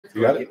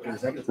You got it?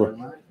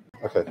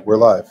 Okay, we're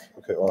live.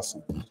 Okay,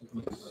 awesome. We're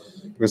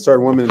going to start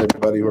in 1 minute,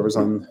 everybody, whoever's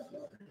on.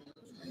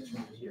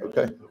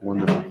 Okay,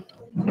 wonderful.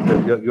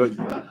 Okay,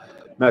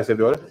 Max, you have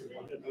the order?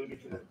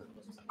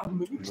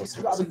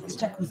 Just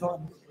check who's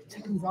on.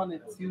 Check who's on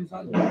it. See who's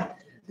on it.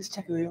 Just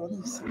check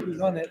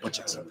who's on it. What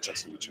checks? I'm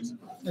trying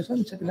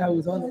to check it out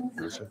who's on it.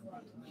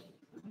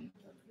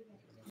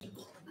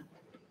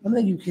 And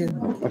then you can.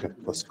 Okay,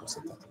 let's go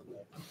sit down.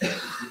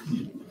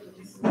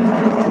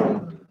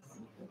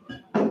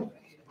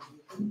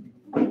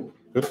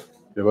 Good?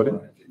 Everybody?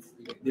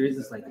 There is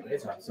a slight delay,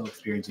 so I'm still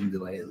experiencing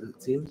delay,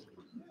 it seems.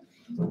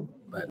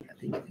 But I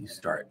think if you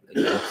start,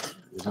 there's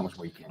not much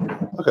more you can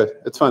do. Okay,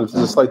 it's fine. If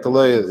there's a slight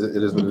delay, it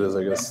is what it is,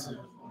 I guess.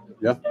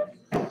 Yeah?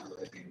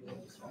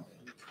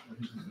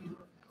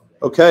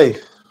 Okay.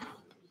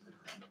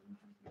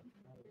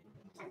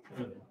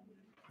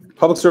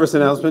 Public service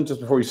announcement just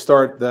before we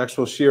start the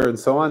actual shir and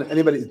so on.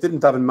 Anybody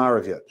didn't daven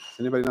Marav yet?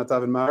 Anybody not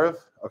daven Marav?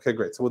 Okay,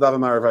 great. So we'll daven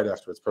Marav right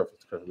afterwards.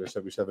 Perfect. We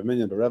should have a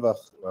minyan, berevach.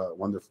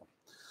 Wonderful.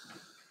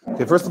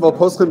 Okay, first of all,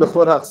 poskim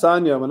b'chvod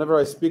ha'achsanya. Whenever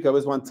I speak, I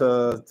always want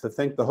to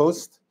thank the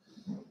host.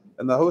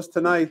 And the host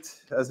tonight,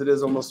 as it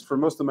is almost for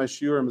most of my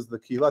shiurim, is the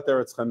Kihilat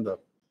Eretz Chemda.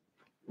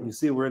 You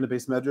see, we're in a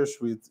base medrash.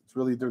 It's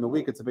really during the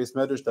week. It's a base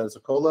medrash that is a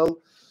kollel.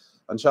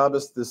 On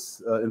Shabbos,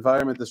 this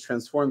environment is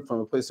transformed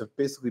from a place of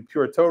basically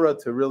pure Torah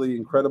to really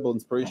incredible,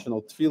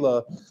 inspirational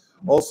tefillah,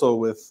 also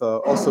with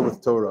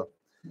Torah.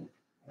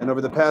 And over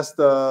the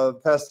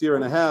past year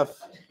and a half,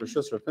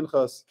 Rishus Rav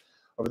Pinchas,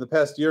 over the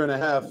past year and a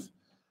half,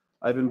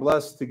 I've been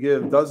blessed to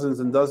give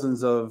dozens and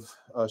dozens of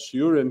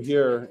shiurim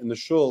here in the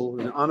shul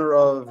in honor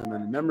of and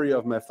in memory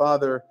of my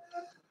father.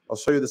 I'll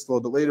show you this a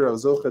little bit later. I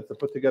was zochet to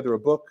put together a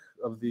book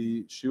of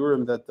the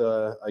shiurim that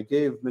I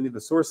gave, many of the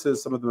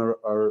sources. Some of them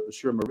are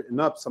shiurim are written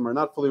up, some are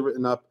not fully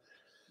written up,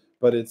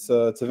 but it's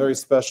a very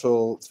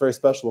special. It's very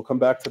special. We'll come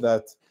back to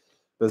that,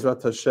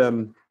 Bezrat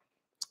Hashem,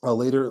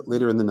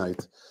 later in the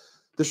night.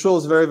 This shul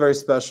is very, very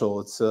special.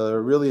 It's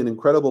really an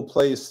incredible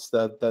place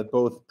that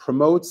both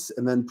promotes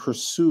and then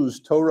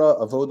pursues Torah,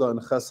 Avodah, and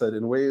Chesed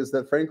in ways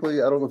that,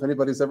 frankly, I don't know if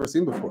anybody's ever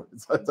seen before.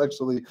 It's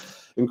actually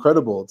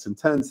incredible. It's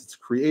intense. It's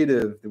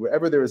creative.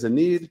 Wherever there is a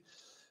need,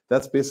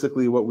 that's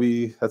basically what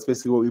we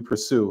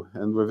pursue.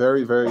 And we're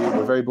very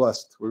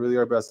blessed. We really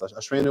are blessed.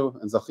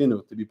 Ashreinu and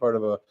Zachinu to be part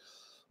of a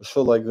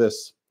shul like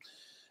this.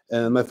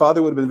 And my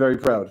father would have been very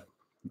proud.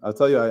 I'll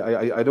tell you,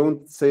 I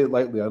don't say it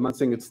lightly. I'm not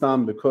saying it's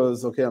stam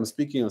because, okay, I'm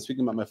speaking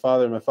about my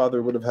father. My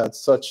father would have had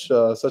such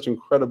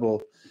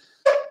incredible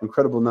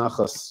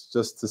nachas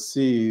just to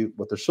see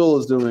what the shul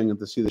is doing and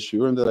to see the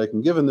shiurim that I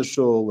can give in the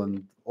shul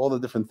and all the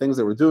different things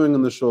that we're doing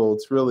in the shul.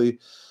 It's really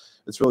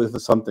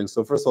something.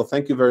 So first of all,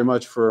 thank you very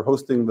much for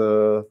hosting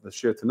the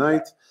shir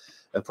tonight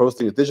and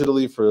posting it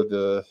digitally for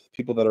the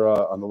people that are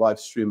on the live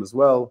stream as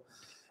well.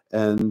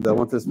 And I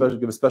want to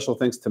give a special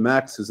thanks to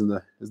Max, who's in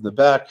the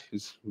back.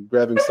 He's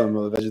grabbing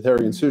some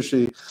vegetarian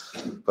sushi,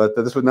 but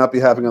this would not be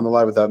happening on the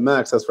live without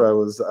Max. That's where I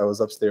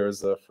was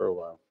upstairs for a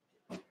while.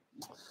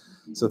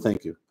 So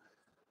thank you.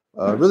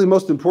 Really,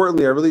 most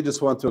importantly, I really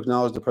just want to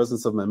acknowledge the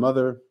presence of my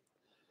mother.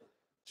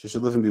 She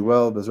should live and be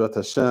well, Bezrat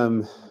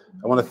Hashem.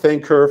 I want to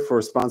thank her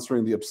for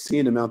sponsoring the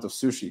obscene amount of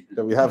sushi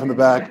that we have in the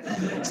back.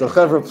 So,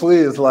 Chevra,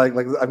 please,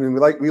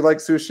 we like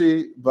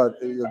sushi, but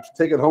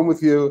take it home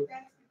with you.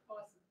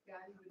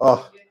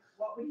 Oh,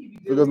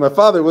 because my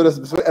father would have,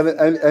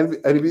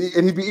 and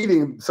he'd be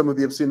eating some of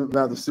the obscene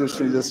amount of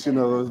sushi. Just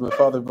my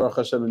father, Baruch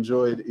Hashem,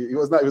 enjoyed. He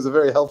was a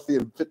very healthy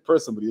and fit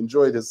person, but he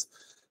enjoyed his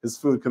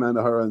food, kanai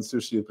nahara and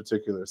sushi in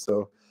particular.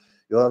 So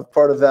you'll have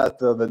part of that,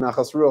 the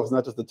nachas ruach,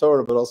 not just the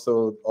Torah, but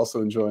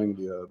also enjoying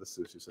the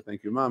sushi. So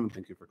thank you, Mom, and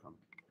thank you for coming.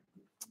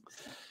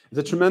 It's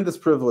a tremendous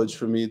privilege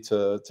for me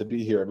to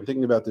be here. I've been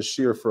thinking about this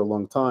shir for a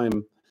long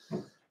time,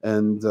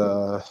 and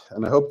I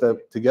hope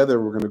that together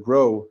we're going to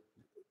grow.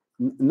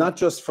 Not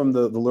just from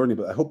the learning,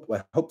 but I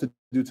hope to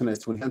do tonight is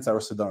to enhance our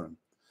Sederim.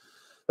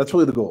 That's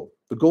really the goal.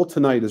 The goal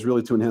tonight is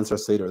really to enhance our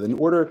Seder. In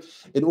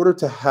order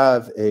to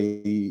have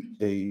a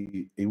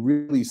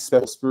really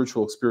special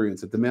spiritual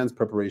experience, it demands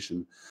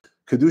preparation.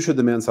 Kedusha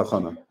demands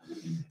hachana.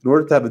 In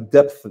order to have a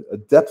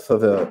depth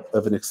of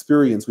an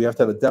experience, we have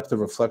to have a depth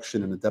of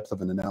reflection and a depth of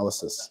an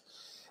analysis.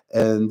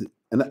 And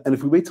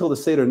if we wait till the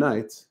Seder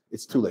night,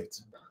 it's too late.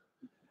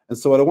 And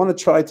so what I want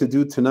to try to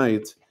do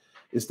tonight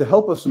is to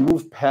help us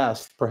move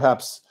past,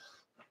 perhaps,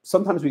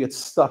 sometimes we get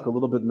stuck a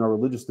little bit in our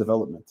religious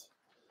development.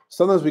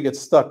 Sometimes we get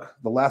stuck,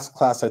 the last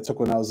class I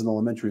took when I was in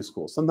elementary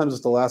school. Sometimes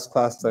it's the last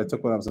class that I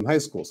took when I was in high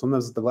school.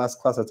 Sometimes it's the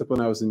last class I took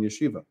when I was in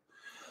yeshiva.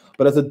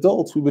 But as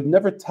adults, we would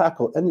never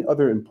tackle any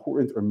other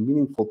important or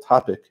meaningful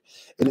topic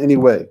in any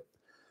way.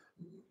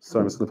 So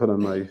I'm just going to put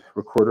on my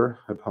recorder.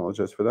 I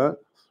apologize for that.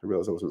 I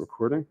realized I wasn't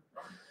recording.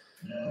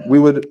 We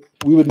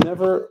would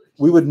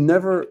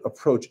never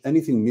approach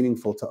anything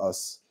meaningful to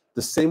us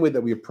the same way that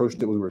we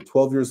approached it when we were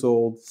 12 years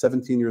old,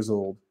 17 years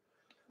old.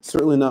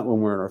 Certainly not when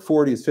we're in our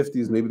 40s,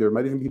 50s. Maybe there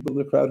might even be people in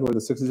the crowd who are in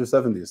the 60s or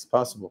 70s.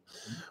 Possible.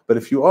 But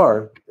if you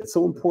are, it's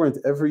so important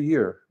every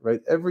year, right?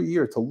 Every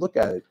year to look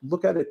at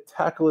it,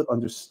 tackle it,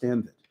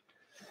 understand it.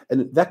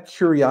 And that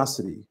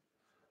curiosity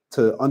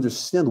to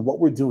understand what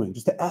we're doing,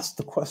 just to ask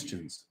the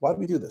questions. Why do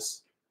we do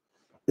this?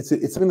 It's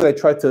something that I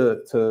try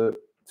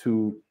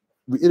to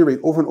reiterate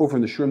over and over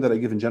in the shurim that I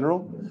give in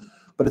general,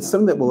 but it's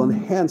something that will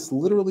enhance,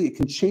 literally, it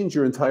can change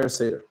your entire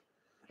Seder.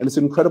 And it's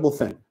an incredible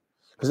thing,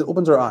 because it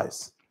opens our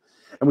eyes.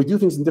 And we do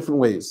things in different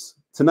ways.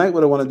 Tonight,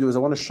 what I want to do is I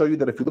want to show you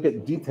that if you look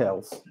at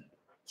details,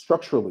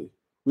 structurally,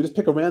 we just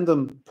pick a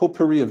random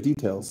potpourri of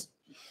details,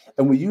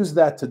 and we use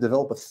that to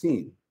develop a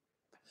theme.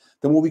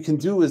 Then what we can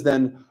do is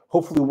then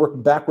hopefully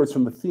work backwards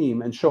from the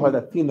theme and show how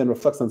that theme then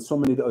reflects on so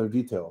many other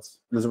details.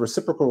 And there's a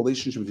reciprocal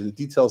relationship between the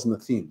details and the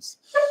themes.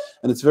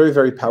 And it's very,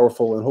 very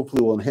powerful, and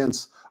hopefully will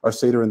enhance our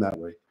Seder in that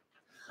way.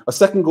 A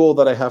second goal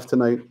that I have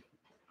tonight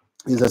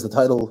is, as the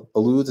title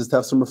alludes, is to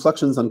have some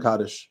reflections on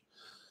Kaddish.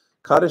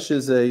 Kaddish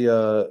is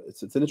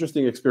it's an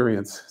interesting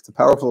experience. It's a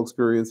powerful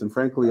experience, and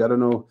frankly, I don't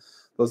know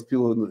those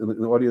people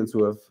in the audience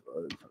who have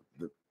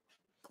the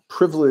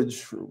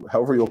privilege,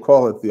 however you'll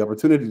call it, the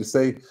opportunity to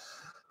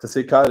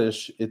say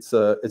Kaddish.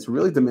 It's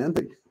really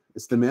demanding.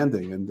 It's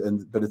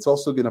demanding, but it's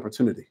also an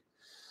opportunity,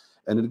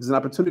 and it's an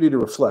opportunity to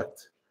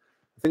reflect.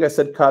 I think I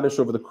said Kaddish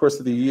over the course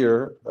of the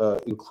year,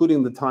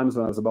 including the times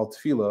when I was about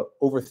tefillah,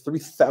 over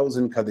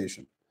 3,000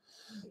 Kaddishim.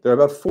 There are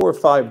about 4 or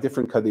 5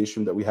 different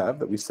Kaddishim that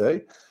we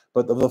say,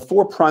 but of the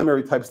 4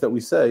 primary types that we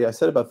say, I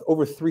said about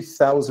over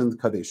 3,000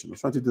 Kaddishim. I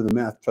was trying to do the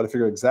math, try to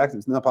figure out exactly.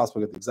 It's not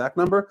possible to get the exact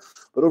number,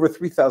 but over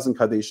 3,000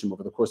 Kaddishim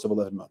over the course of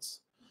 11 months.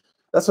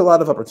 That's a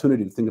lot of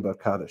opportunity to think about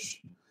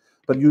Kaddish.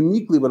 But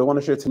uniquely, what I want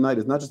to share tonight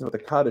is not just about the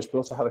Kaddish, but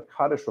also how the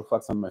Kaddish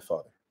reflects on my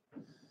father.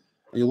 And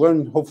you'll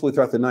learn, hopefully,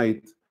 throughout the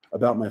night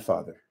about my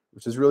father,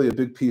 which is really a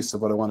big piece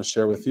of what I want to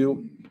share with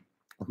you,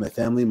 with my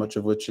family, much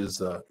of which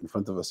is in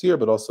front of us here,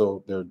 but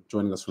also they're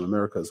joining us from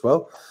America as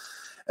well.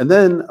 And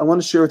then I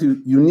want to share with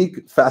you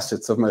unique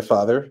facets of my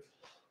father,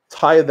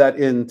 tie that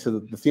into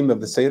the theme of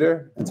the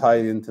Seder, and tie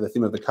it into the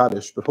theme of the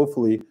Kaddish, but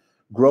hopefully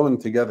growing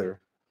together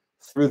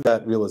through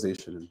that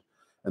realization.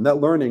 And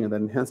that learning and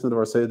that enhancement of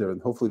our Seder,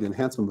 and hopefully the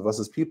enhancement of us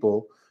as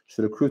people,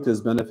 should accrue to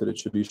his benefit. It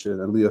should be and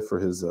aliyah for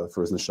his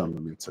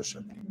neshama.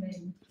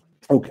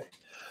 Okay.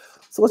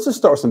 So let's just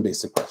start with some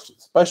basic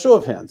questions. By show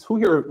of hands, who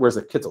here wears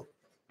a kittel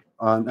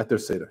at their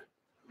Seder?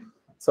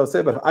 So I'll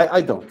say, but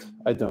I don't.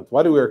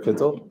 Why do we wear a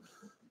kittel?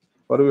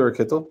 Why do we wear a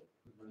kittel?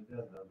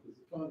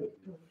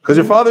 Because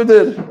your father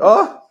did.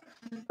 Oh,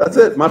 that's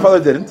it. My father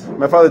didn't.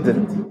 My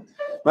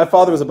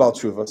father was a Baal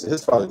Tshuva, so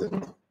his father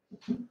didn't.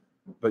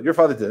 But your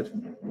father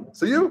did.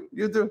 So you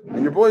do,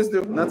 and your boys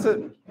do, and that's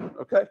it.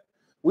 Okay.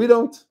 We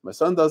don't. My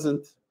son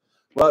doesn't.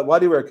 Why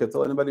do you wear a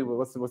kittel? Anybody?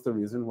 What's the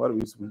reason? Why do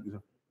we?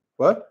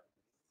 What?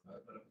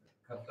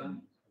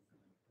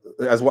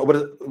 As what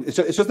is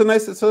it? It's just a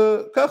nice. It's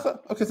a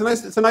kacha. Okay, it's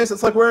a nice.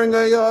 It's like wearing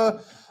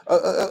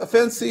a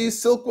fancy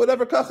silk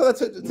whatever kacha.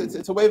 That's it.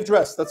 It's a way of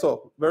dress. That's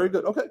all. Very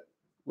good. Okay.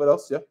 What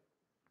else? Yeah.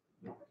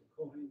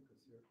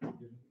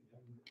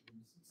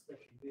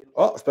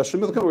 Oh, special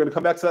milk. We're going to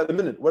come back to that in a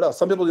minute. What else?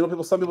 Some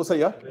people say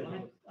yeah.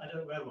 I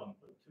don't wear one,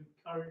 but to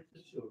encourage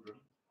the children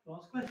to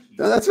ask questions.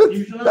 No, that's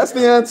it. That's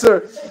the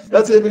answer.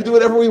 That's it. We can do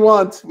whatever we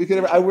want. We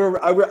can. I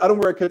don't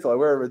wear a kittel. I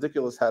wear a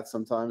ridiculous hat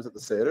sometimes at the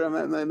Seder.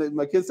 And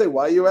my kids say,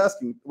 "Why are you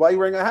asking? Why are you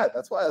wearing a hat?"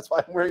 That's why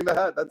I'm wearing the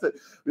hat. That's it.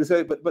 We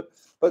say, but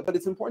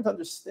it's important to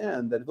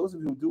understand that those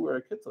of you who do wear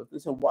a kittel, they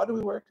say, "Why do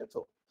we wear a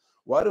kittel?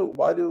 Why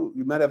do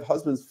you might have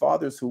husbands,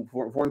 fathers who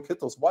worn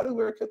kittels? Why do we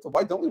wear a kittel?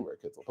 Why don't we wear a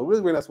kittel?" But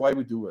really, we're going to ask why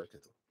we do wear a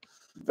kittel.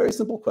 Very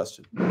simple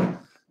question.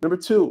 Number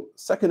 2,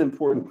 second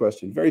important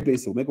question, very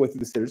basic. We'll make our way through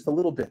the Seder just a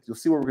little bit. You'll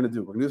see what we're going to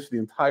do. We're going to do this for the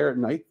entire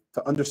night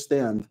to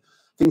understand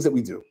things that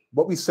we do,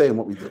 what we say and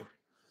what we do.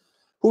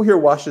 Who here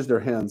washes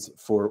their hands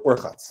for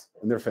orchatz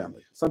in their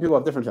family? Some people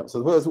have different families.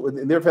 So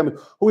in their family,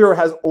 who here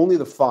has only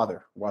the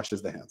father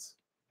washes the hands?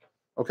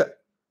 Okay.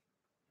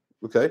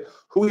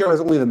 Who here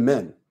has only the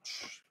men?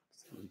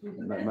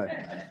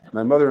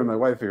 My mother and my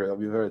wife here.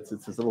 It's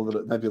a little bit,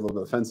 it might be a little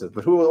bit offensive,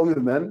 but who only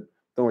the men?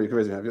 Don't worry, you can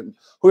raise your hand.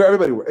 Who here?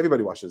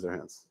 Everybody washes their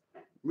hands.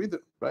 We do,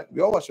 right?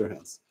 We all wash our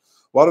hands.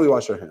 Why do we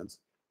wash our hands?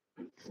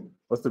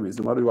 What's the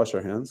reason? Why do we wash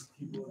our hands?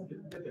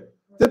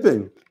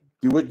 Dipping.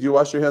 Do you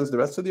wash your hands the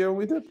rest of the year when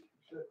we dip?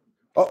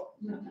 Oh,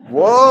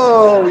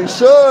 whoa, we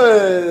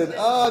should.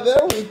 Oh,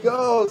 there we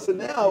go. So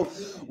now,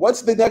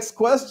 what's the next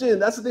question?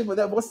 That's the thing with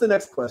that. What's the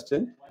next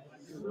question?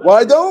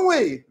 Why don't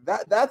we?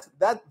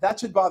 That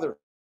should bother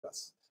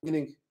us.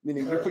 Meaning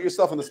you put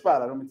yourself on the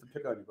spot. I don't mean to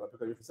pick on you, but I'll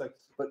pick on you for a second.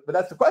 But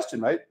that's the question,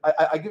 right?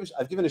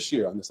 I've given a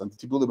shir on this, on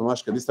tibula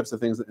b'mashka, these types of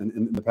things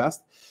in the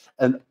past,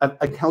 and I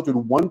encountered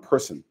one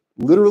person,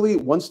 literally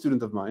one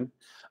student of mine,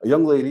 a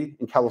young lady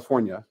in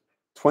California,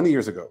 20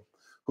 years ago,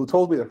 who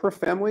told me that her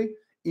family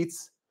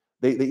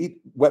they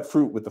eat wet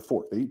fruit with the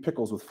fork. They eat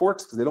pickles with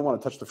forks because they don't want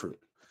to touch the fruit.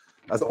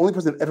 As the only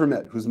person I've ever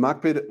met who's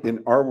makpid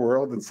in our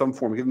world in some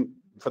form, given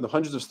for the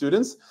hundreds of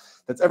students,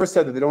 that's ever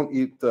said that they don't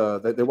eat,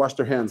 that they wash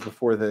their hands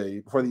before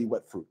they eat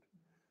wet fruit.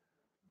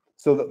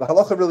 So the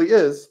halacha really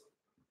is,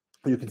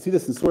 you can see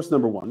this in source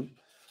number 1.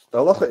 The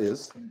halacha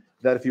is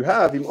that if you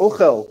have if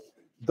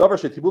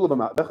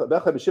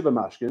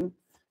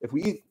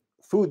we eat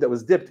food that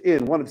was dipped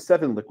in one of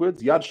 7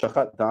 liquids, yad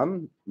shachat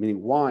dam,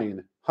 meaning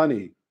wine,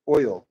 honey,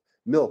 oil,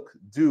 milk,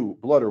 dew,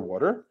 blood, or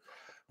water.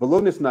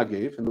 Velonis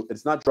nagev, and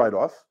it's not dried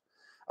off.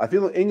 I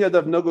feel even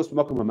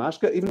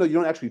though you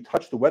don't actually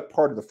touch the wet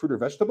part of the fruit or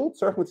vegetable,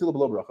 you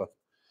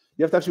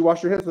have to actually wash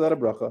your hands without a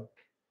bracha.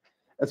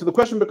 And so the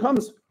question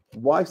becomes,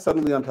 why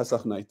suddenly on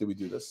Pesach night do we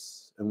do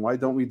this? And why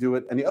don't we do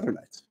it any other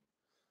night?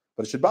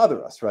 But it should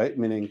bother us, right?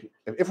 Meaning,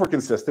 if we're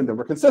consistent, then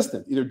we're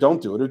consistent. Either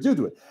don't do it or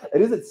do it.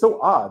 And is it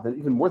so odd that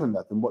even more than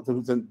that, then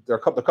there are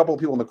a couple of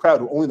people in the crowd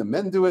who only the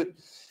men do it,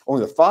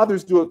 only the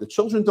fathers do it, the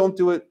children don't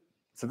do it.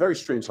 It's a very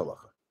strange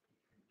halacha.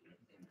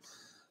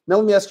 Now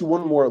let me ask you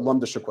one more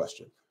lumdisha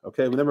question.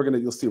 Okay, and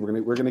then you'll see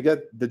we're gonna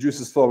get the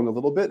juices flowing a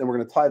little bit, and we're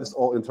gonna tie this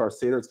all into our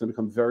Seder. It's gonna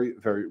become very,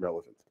 very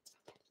relevant.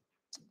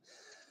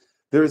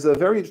 There is a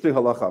very interesting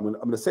halacha. I'm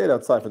gonna say it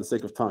outside for the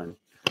sake of time,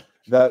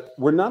 that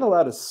we're not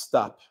allowed to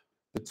stop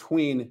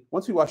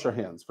once we wash our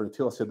hands for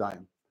Netilas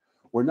Yadayim,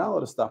 we're not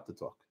allowed to stop to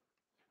talk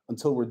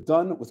until we're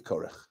done with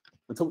korech,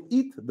 until we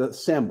eat the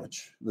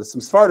sandwich. There's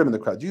some Sfardim in the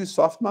crowd. Do you use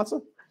soft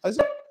matzah,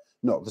 Isaac?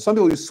 No, some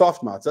people use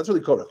soft matzah. That's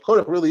really korech.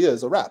 Korech really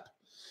is a wrap.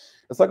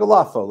 It's like a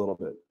lafa a little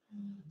bit.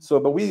 So,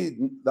 but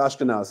the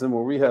Ashkenazim,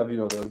 where we have,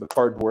 the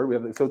cardboard,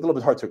 so it's a little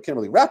bit hard to, can't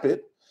really wrap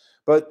it,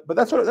 but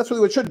that's really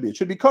what it should be. It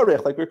should be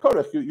korech, like we're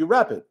korech, you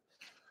wrap it.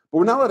 But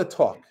we're not allowed to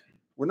talk.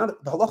 The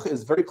halacha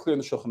is very clear in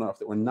the Shulchan Aruch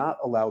that we're not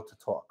allowed to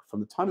talk from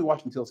the time we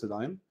wash Netilas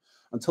Yadayim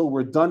until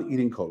we're done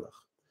eating korech.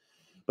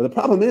 But the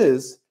problem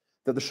is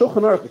that the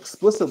Shulchan Aruch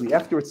explicitly,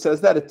 after it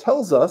says that, it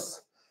tells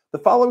us the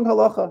following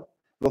halacha.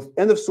 The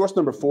end of source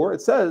number 4,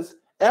 it says,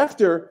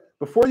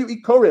 before you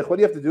eat korech, what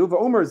do you have to do?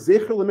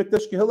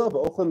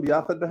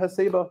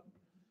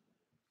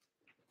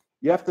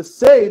 You have to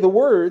say the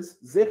words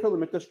zecher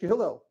lemikdash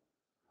kehillel.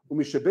 But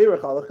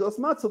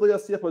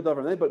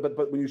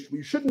when you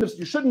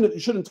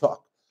shouldn't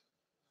talk.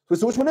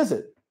 So which one is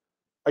it?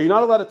 Are you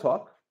not allowed to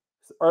talk,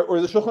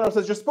 or the Shulchan Aruch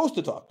says you're supposed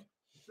to talk?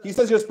 He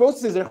says you're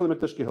supposed to say zecher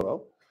lemikdash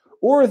kehillel,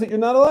 or is it you're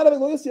not allowed to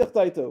lo yasiach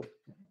daito?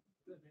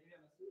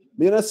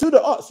 Minyan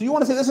Asuda. Oh, so you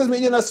want to say this is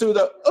Minyan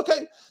Asuda?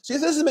 Okay. So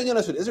this is Minyan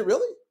Asuda. Is it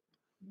really?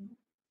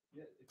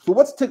 So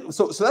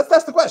so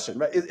that's the question,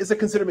 right? Is it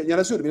considered Minyan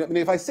Asuda? I mean,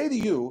 if I say to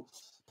you,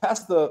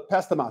 pass the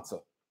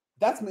matzah,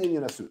 that's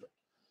Minyan Asuda.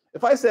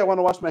 If I say I want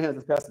to wash my hands,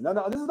 it's past it. No,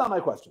 this is not my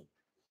question.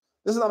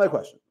 This is not my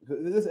question.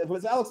 If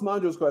it's Alex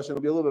Mondrow's question,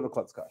 it'll be a little bit of a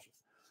klutz kasha.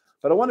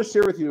 But I want to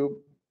share with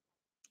you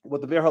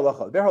what the Be'er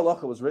Halacha. The Be'er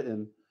Halacha was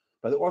written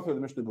by the author of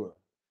the Mishnah Berurah,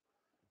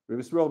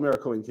 Rabbi Yisrael Meir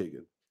Cohen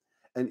Kagan.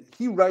 And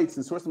he writes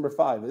in source number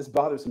 5, this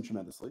bothers him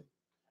tremendously.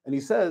 And he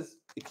says,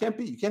 it can't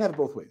be. You can't have it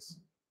both ways.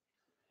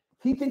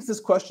 He thinks this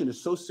question is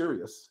so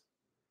serious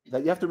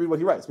that you have to read what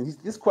he writes. I mean,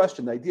 this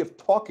question, the idea of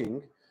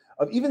talking,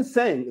 of even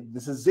saying,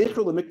 this is Zecher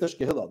Lemikdash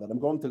Kehillel, that I'm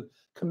going to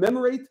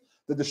commemorate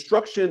the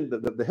destruction,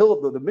 the hill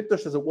of the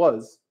Mikdash as it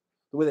was,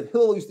 the way that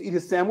Hillel used to eat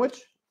his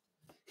sandwich.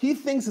 He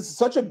thinks it's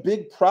such a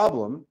big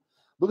problem.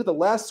 Look at the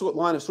last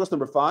line of source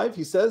number 5.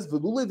 He says,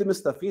 V'lulei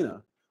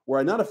demistafina, were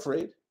I not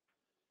afraid?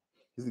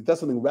 He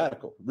does something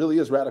radical. It really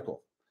is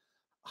radical.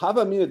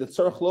 Hava mina the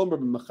tzarech lomer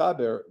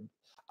b'mechaber,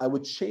 I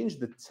would change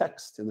the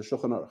text in the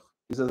Shulchan Aruch.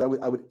 He says, I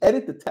would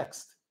edit the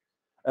text.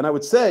 And I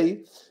would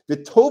say,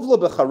 V'tovla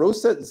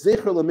b'charoset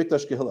zecher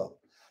lemikdash kehillel.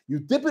 You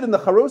dip it in the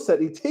charoset,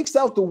 he takes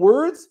out the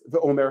words, the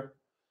omer.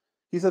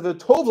 He says,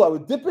 V'tovla, I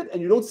would dip it,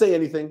 and you don't say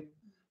anything.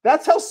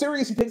 That's how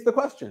serious he takes the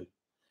question.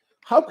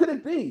 How could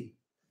it be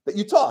that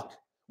you talk?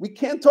 We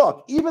can't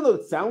talk, even though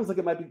it sounds like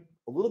it might be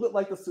a little bit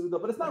like the Suda,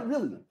 but it's not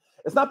really.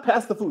 It's not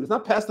past the food. It's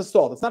not past the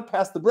salt. It's not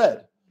past the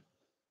bread.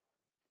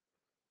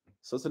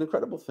 So it's an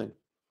incredible thing.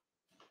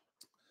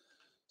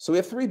 So we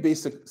have 3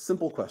 basic,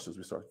 simple questions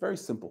we start. Very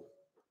simple.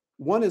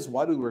 One is,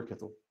 why do we wear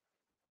kittel?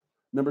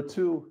 Number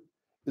 2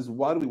 is,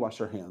 why do we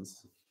wash our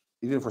hands?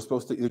 Even if we're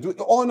supposed to either do it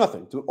all or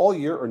nothing, do it all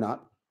year or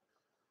not.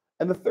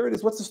 And the third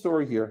is, what's the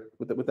story here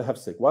with the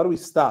hefsek? Why do we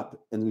stop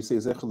and we say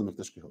Zecher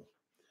Lemikdash Kehillel?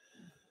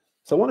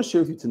 So I want to share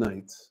with you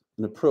tonight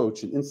an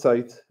approach, an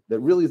insight that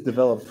really is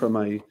developed from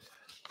my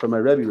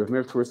Rabbi, Rav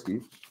Meir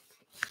Tursky,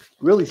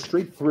 really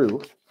straight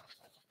through,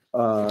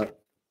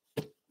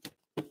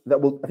 that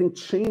will, I think,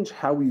 change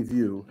how we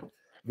view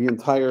the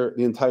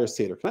entire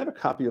Seder. Can I have a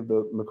copy of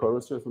the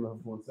Makoros here from the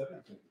 1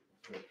 second?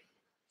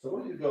 So I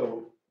want you to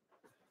go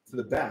to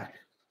the back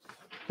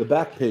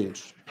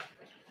page.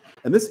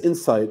 And this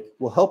insight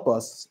will help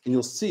us, and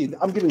you'll see,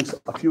 I'm giving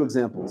a few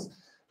examples.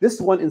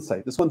 This one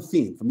insight, this one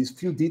theme from these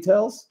few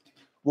details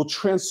will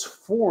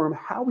transform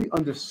how we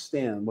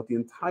understand what the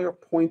entire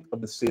point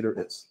of the Seder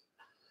is.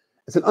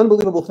 It's an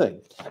unbelievable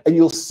thing. And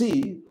you'll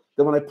see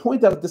that when I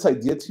point out this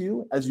idea to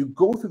you, as you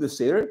go through the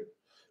Seder,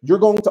 you're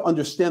going to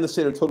understand the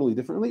Seder totally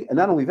differently. And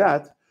not only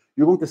that,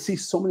 you're going to see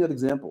so many other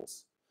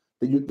examples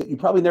that you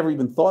probably never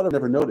even thought or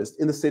never noticed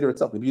in the Seder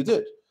itself. Maybe you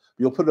did, but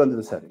you'll put it under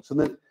this heading. So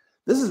then,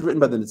 this is written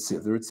by the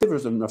Netziv. The Netziv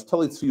is of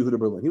Naftali Tzvi Yehuda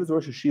Berlin. He was the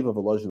Rosh Yeshiva of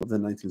Volozhin of the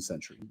 19th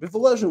century.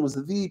 Volozhin was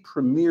the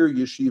premier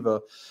yeshiva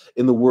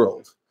in the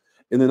world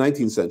in the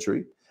 19th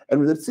century.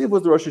 And the Netziv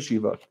was the Rosh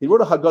Yeshiva. He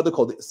wrote a Haggadah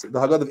called the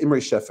Haggadah of Imrei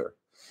Shefer.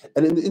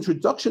 And in the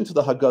introduction to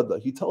the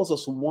Haggadah, he tells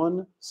us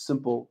one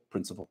simple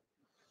principle.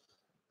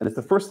 And it's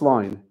the first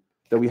line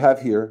that we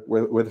have here,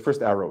 where the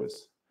first arrow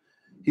is.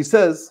 He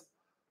says,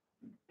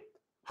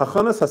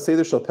 Hachanas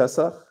HaSeder Shel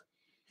Pesach,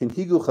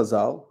 Hinhigu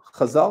Chazal.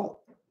 Chazal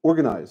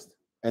organized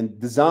and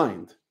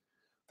designed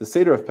the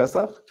Seder of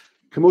Pesach,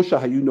 Kemosha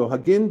Hayu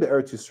Nohagin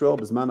Be'eretz Yisrael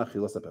B'zman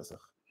Achilas HaPesach.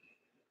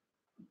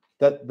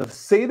 That the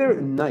Seder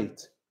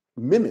night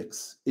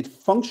mimics, it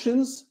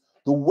functions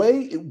the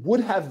way it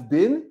would have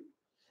been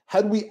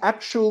had we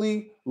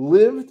actually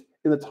lived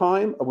in the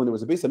time of when there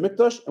was a Beis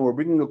HaMikdash and we're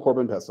bringing a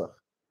Korban Pesach.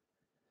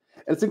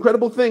 And it's an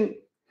incredible thing.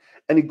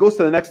 And he goes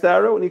to the next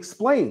arrow and he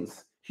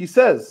explains. He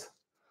says,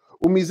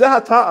 Umizeh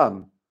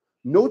ha'ta'am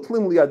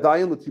notlim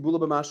li'adayim l'tibula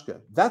b'mashke.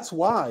 That's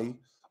why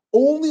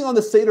only on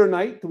the Seder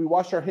night do we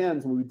wash our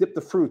hands when we dip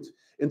the fruit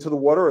into the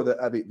water or the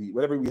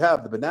whatever we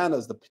have, the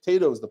bananas, the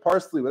potatoes, the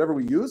parsley, whatever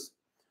we use.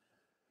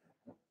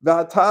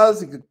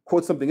 V'hataz, he could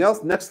quote something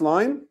else. Next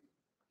line.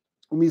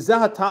 Umizeh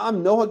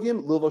ha'ta'am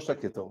nohagim lilvosh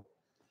ha'kittel.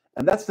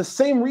 And that's the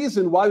same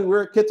reason why we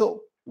wear a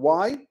kittel.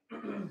 Why?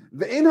 Some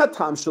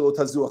people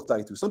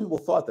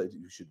thought that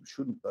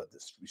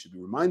we should be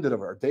reminded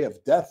of our day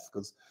of death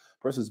because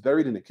the person is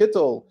buried in a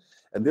kittel,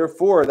 and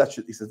therefore that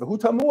should, he says,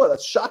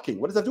 that's shocking.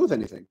 What does that do with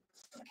anything?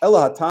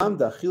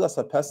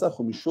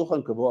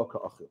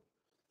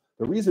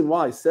 The reason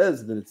why,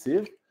 says the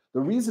Netziv,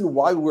 the reason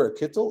why we wear a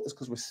kittel is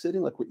because we're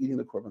sitting like we're eating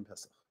the Korban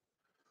Pesach.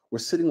 We're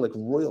sitting like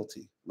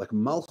royalty, like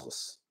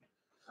Malchus,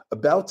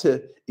 about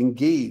to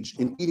engage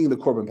in eating the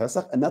Korban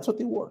Pesach, and that's what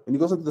they wore. And he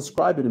goes on to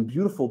describe it in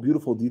beautiful,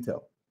 beautiful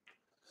detail.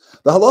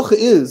 The halacha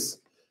is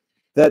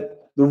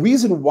that the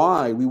reason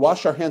why we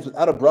wash our hands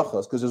without a bracha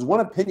is because there's one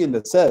opinion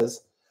that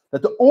says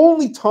that the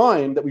only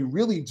time that we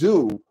really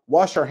do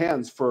wash our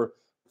hands for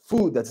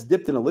food that's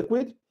dipped in a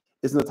liquid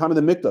is in the time of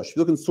the mikdash. If you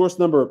look in source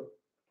number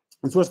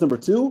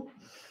 2,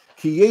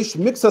 Ki yesh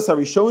mixas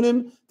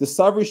harishonim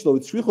desavri shlo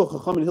itzricho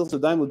chacham and hilsa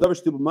daim l'davar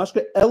shtibu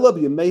mashke ela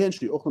b'yemehen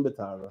sheyochem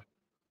betara.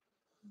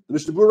 The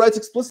Mishnah Berurah writes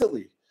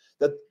explicitly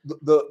that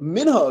the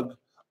minhag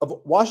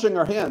of washing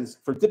our hands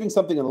for dipping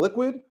something in a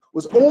liquid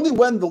was only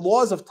when the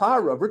laws of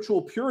Tara, of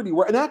ritual purity,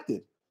 were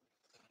enacted.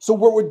 So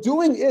what we're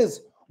doing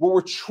is, what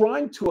we're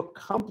trying to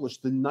accomplish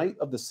the night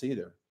of the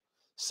Seder,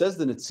 says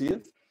the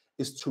Netziv,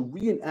 is to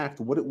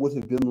reenact what it would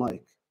have been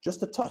like,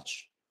 just a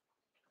touch.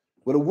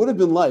 What it would have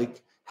been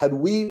like had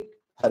we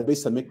had a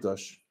Beis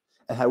HaMikdash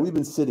and had we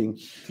been sitting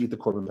to eat the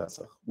Korban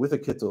Pesach with a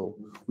kittel.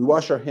 We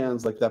wash our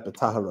hands like that,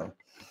 b'tahara.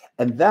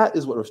 And that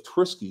is what Rav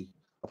Tversky,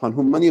 upon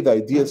whom many of the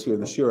ideas here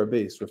in the Shir are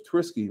based, Rav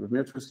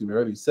Meir Tversky,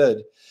 Rabbi,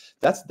 said,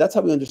 that's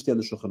how we understand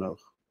the Shulchan Aruch.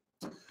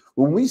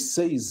 When we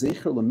say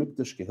Zecher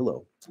LaMikdash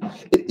Kehillo,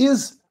 it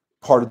is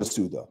part of the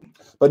Suda,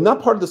 but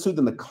not part of the Suda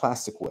in the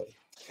classic way.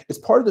 It's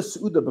part of the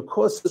Suda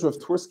because, says Rav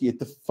Tversky, it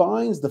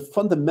defines the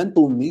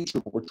fundamental nature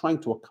of what we're trying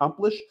to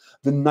accomplish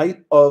the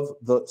night of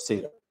the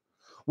Seder.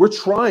 We're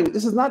trying,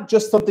 this is not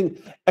just something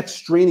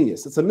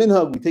extraneous. It's a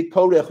minhag, we take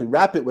korech, we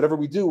wrap it, whatever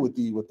we do with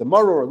the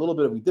maror, or a little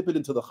bit of, we dip it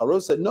into the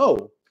charoset.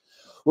 No.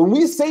 When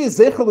we say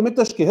Zecher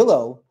LaMikdash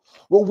Kehilel,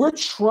 what we're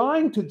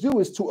trying to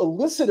do is to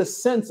elicit a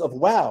sense of,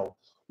 wow,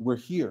 we're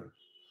here.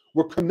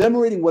 We're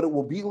commemorating what it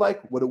will be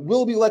like, what it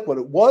will be like, what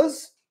it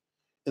was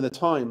in the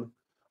time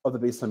of the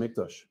Beis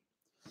HaMikdash.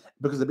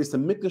 Because the Beis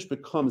HaMikdash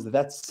becomes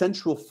that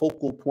central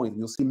focal point. And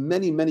you'll see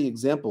many, many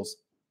examples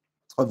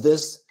of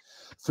this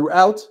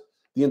throughout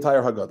the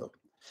entire Haggadah.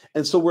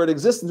 And so where it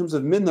exists in terms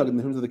of minhag, in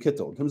terms of the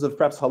kittel, in terms of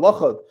perhaps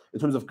halacha, in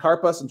terms of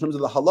karpas, in terms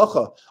of the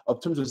halacha, in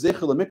terms of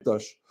Zecher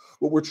LaMikdash,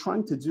 what we're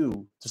trying to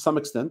do, to some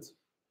extent,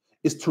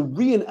 is to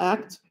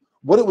reenact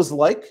what it was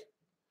like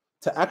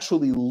to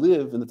actually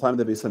live in the time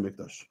of the Beis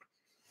HaMikdash.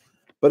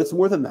 But it's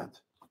more than that.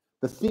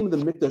 The theme of the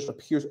Mikdash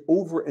appears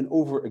over and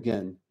over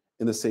again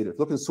in the Seder.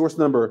 Look in source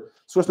number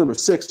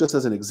 6, just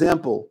as an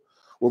example,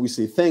 where we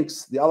say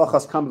thanks. The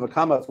alachas kama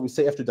v'kama, what we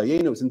say after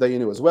Dayenu, it's in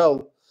Dayenu as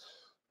well.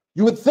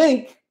 You would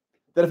think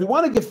that if we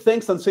want to give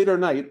thanks on Seder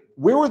night,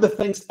 where would the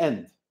thanks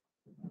end?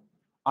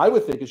 I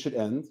would think it should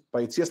end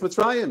by Yetzias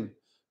Mitzrayim,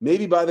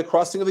 maybe by the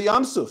crossing of the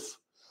Yam Suf.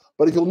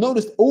 But if you'll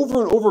notice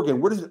over and over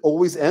again, where does it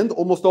always end?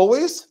 Almost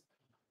always?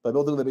 By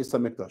building the Beis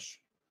HaMikdash.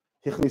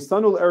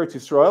 Hichnisanu l'Eretz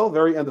Yisrael,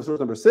 very end of source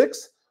number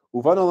 6.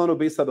 Uvanu lanu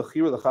Beis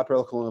HaBechira l'chaper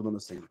al-kolon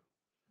v'masenu.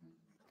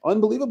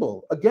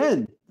 Unbelievable.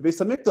 Again, the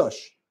Beis HaMikdash.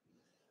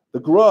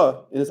 The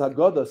Gra in his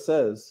Haggadah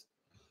says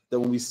that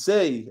when we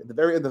say at the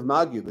very end of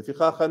Magid,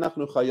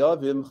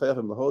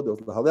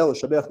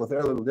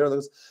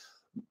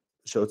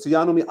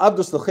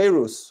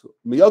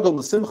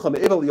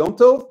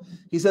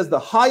 he says the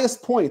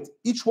highest point,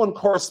 each one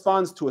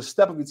corresponds to a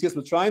step of Yetzias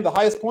Mitzrayim. The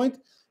highest point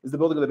is the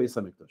building of the Beis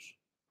HaMikdash.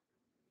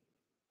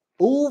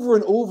 Over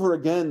and over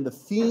again, the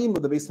theme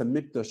of the Beis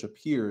HaMikdash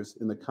appears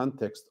in the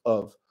context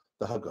of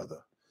the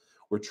Haggadah.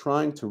 We're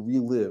trying to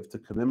relive, to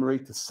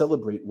commemorate, to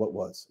celebrate what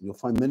was. And you'll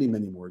find many,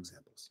 many more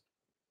examples.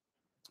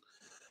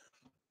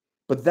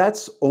 But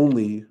that's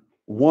only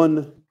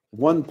one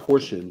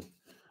portion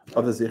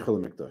of the Zecher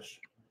LaMikdash.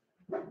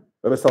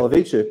 Rabbi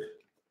Soloveitchik,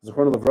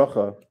 Zichrono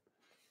Livracha,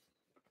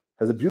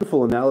 has a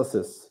beautiful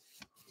analysis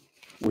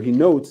where he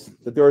notes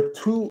that there are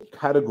 2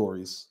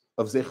 categories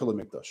of Zecher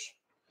LaMikdash.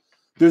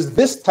 There's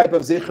this type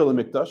of Zecher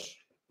LaMikdash,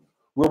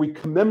 where we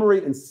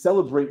commemorate and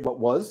celebrate what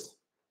was.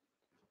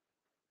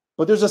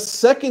 But there's a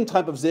second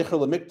type of Zecher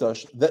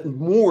L'Mikdash that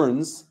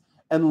mourns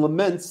and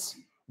laments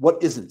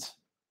what isn't.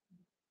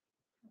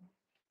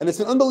 And it's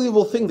an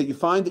unbelievable thing that you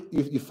find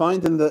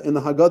in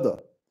the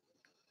Haggadah.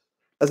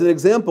 As an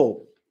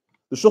example,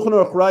 the Shulchan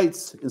Aruch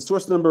writes in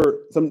source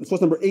number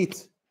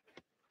 8,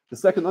 the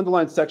second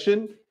underlined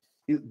section,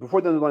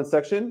 before the underlined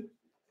section,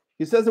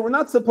 he says that we're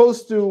not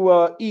supposed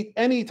to eat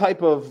any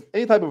type of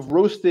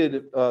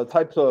roasted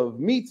types of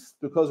meats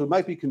because we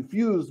might be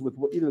confused with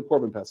eating the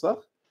Korban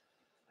Pesach.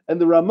 And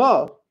the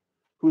Ramah,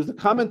 who is the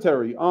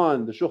commentary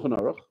on the Shulchan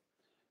Aruch,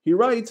 he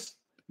writes,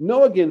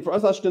 no, again, for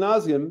us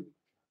Ashkenazim,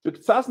 we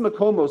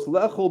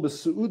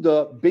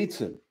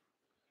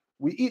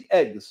eat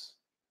eggs.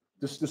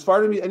 Does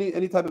Fardim eat any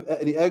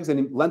eggs,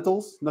 any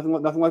lentils, nothing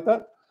like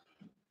that?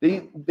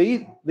 We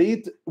eat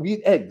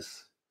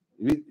eggs.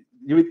 You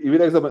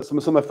eat eggs.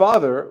 So my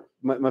father's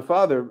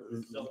Zechron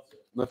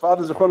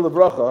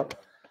L'Bracha,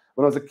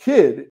 when I was a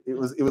kid, it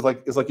was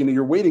like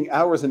you're waiting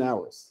hours and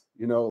hours,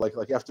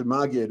 like after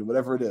Magid,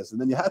 whatever it is, and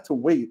then you had to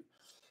wait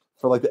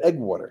for like the egg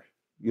water.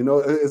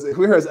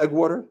 Who here has egg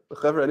water?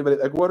 Anybody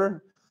have egg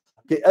water?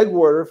 Okay, egg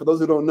water, for those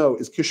who don't know,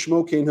 is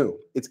kishmo keinu.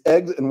 It's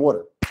eggs and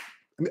water.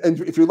 And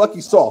if you're lucky,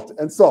 salt.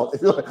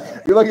 If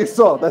you're lucky,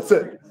 salt. That's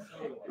it.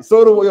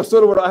 Soda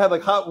water. I had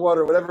like hot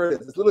water, whatever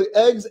it is. It's literally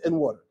eggs and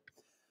water.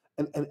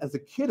 And as a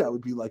kid, I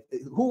would be like,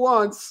 who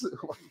wants?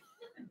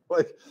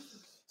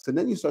 So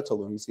then you start to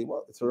learn. You see,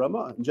 well, it's a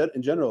Ramah.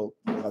 In general,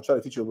 I'll try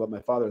to teach you about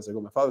my father as I go.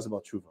 My father's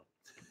about tshuva.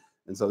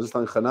 And so this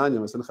time,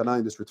 my son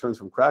Chananya just returns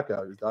from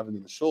Krakow. He's davening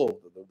in the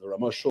shul, the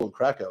Ramah shul in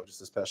Krakow, just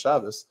this past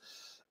Shabbos.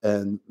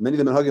 And many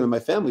of them had him in my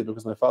family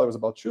because my father was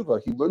about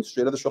tshuva. He learned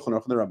straight out of the Shulchan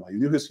Aruch and the Ramah. He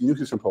knew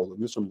he's from Poland.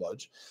 He was from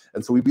Lodz.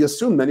 And so we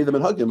assumed many of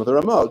them had him with the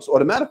Ramah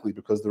automatically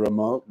because the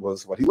Ramah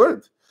was what he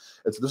learned.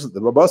 And so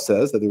the Rabbi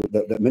says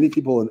that many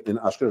people in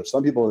Ashkenaz,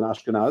 some people in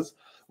Ashkenaz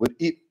would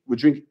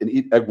drink and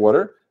eat egg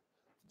water.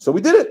 So we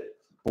did it.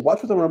 But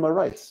watch what the Ramah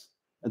writes.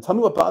 And tell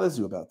me what bothers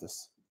you about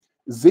this.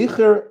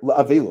 Zecher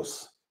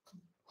la'avelus.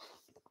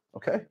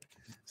 Okay?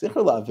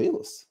 Zecher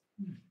la'avelus.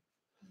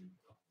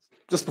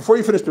 Just before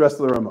you finish the rest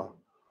of the Ramah.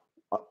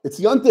 It's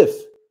Yontif.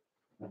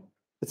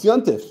 It's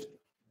Yontif.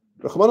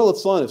 Rachmana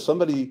litzlan, if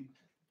somebody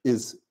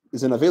is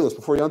in Avelus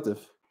before Yontif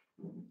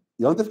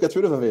gets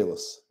rid of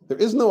Avelus. There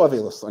is no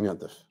Avelus on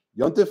Yontif.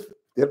 Yontif,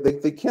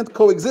 they can't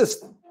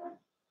coexist.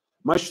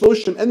 My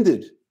shloshim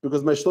ended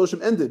because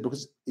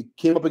it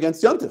came up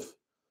against Yontif.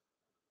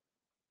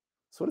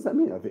 So what does that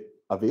mean?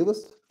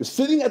 Avelus? You're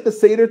sitting at the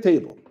Seder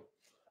table,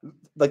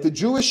 like the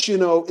Jewish,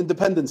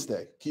 Independence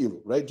Day,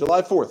 Kilu, right?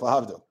 July 4th,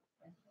 Lahavdil.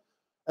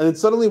 And then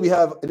suddenly we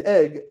have an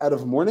egg out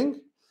of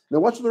mourning. Now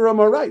watch what the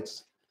Ramah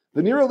writes.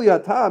 Because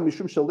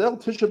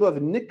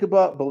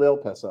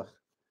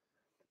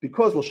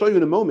we'll show you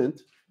in a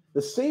moment,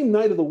 the same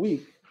night of the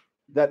week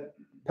that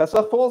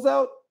Pesach falls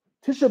out,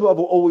 Tisha B'Av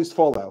will always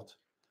fall out.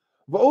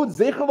 We don't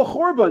have a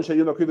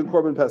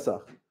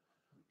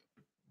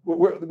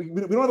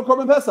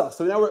Korban Pesach,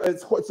 so now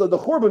it's the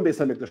Korban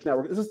based on Mikdash.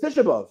 Now this is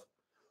Tisha B'Av.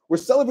 We're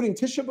celebrating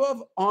Tisha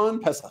B'Av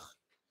on Pesach.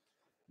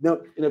 Now,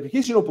 in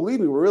case you don't believe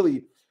me, we're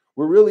really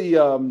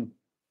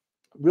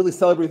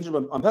celebrating Tisha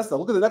B'Av on Pesach.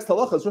 Look at the next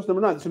halacha, it's verse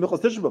number 9. The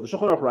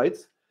Shulchan Aruch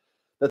writes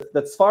that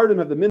Sfardim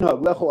have the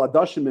minhag lechol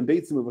adashim and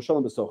beitzim and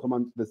v'shalom b'sochim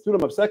on the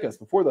Sulam of Sekes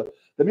before the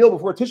meal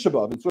before Tisha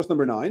B'Av in source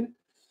number 9.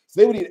 So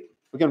they would eat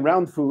again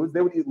round foods.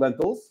 They would eat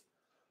lentils.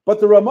 But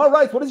the Ramah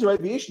writes, what is he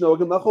right? Does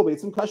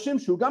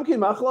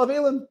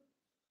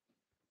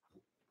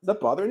that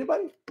bother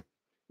anybody?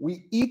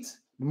 We eat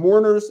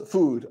mourners'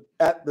 food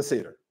at the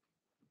Seder.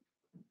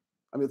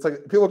 I mean, it's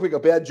like people make a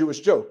bad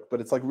Jewish joke,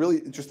 but it's like really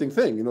interesting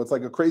thing. It's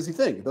like a crazy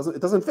thing. It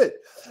doesn't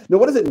fit. Now,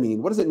 what does it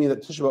mean? What does it mean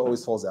that Tisha B'Av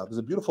always falls out? There's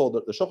a beautiful.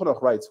 The Shulchan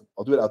Aruch writes.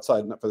 I'll do it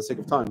outside, not for the sake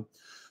of time.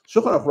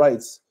 Shulchan Aruch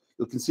writes.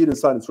 You can see it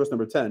inside in source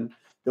number 10.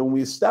 That when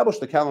we establish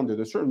the calendar,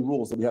 there's certain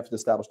rules that we have to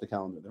establish the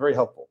calendar. They're very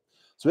helpful.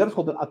 So we have what's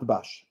called an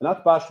atbash. An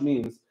atbash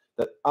means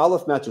that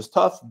aleph matches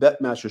taf, bet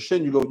matches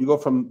shin. You go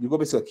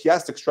basically a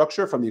chiastic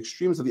structure from the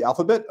extremes of the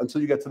alphabet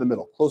until you get to the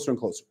middle, closer and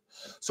closer.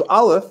 So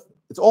aleph,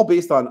 it's all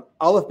based on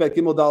aleph, bet,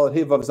 gimel, dalet,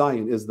 hey, vav,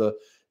 zayin is the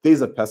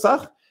days of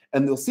Pesach,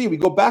 and you'll see we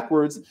go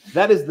backwards.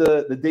 That is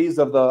the days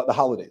of the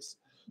holidays.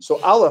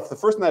 So aleph, the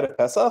first night of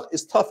Pesach,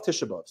 is taf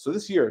Tisha B'Av. So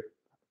this year,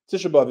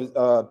 Tisha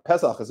B'Av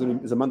Pesach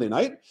is a Monday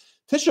night.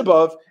 Tisha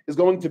B'Av is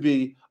going to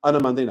be on a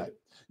Monday night.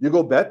 You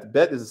go bet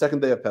is the second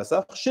day of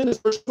Pesach. Shin is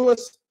first to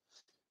us.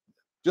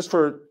 Just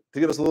to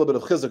give us a little bit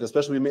of chizuk,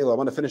 especially with Mela, I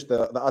want to finish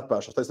the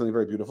atbash. I'll say something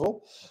very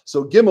beautiful.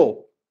 So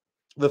Gimel,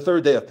 the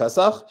third day of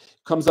Pesach,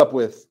 comes up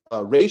with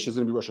Reish is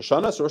going to be Rosh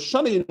Hashanah. So Rosh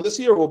Hashanah this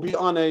year will be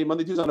on a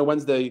Monday, Tuesday, on a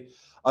Wednesday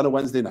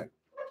night.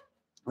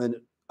 And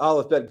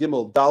Aleph, Bet,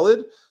 Gimel,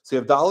 Dalid. So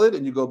you have Dalid,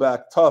 and you go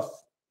back Tuf,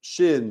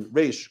 Shin,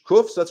 Reish,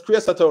 Kuf. So that's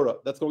Kriyas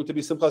HaTorah. That's going to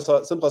be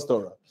Simchas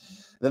Torah.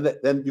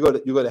 Then you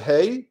go to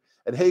Hey,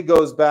 and Hey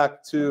goes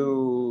back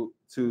to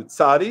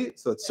Tzadi.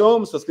 So it's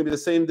Tzom. So it's going to be the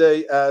same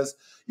day as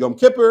Yom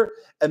Kippur.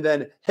 And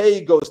then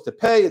Hey goes to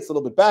Pei. It's a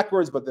little bit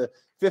backwards, but the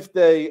fifth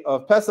day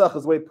of Pesach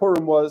is the way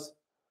Purim was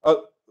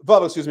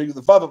Vav, excuse me,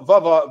 the Vav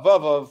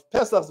of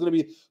Pesach is going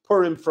to be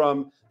Purim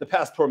from the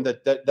past Purim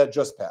that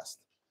just passed.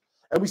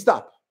 And we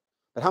stop.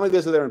 But how many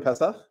days are there in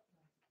Pesach?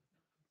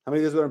 How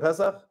many days are there in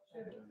Pesach?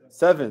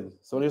 7.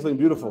 So when you're something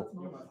beautiful.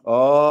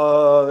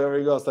 Oh, there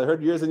we go. So I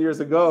heard years and years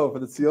ago for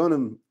the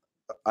Tzionim,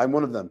 I'm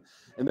one of them,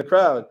 in the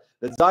crowd,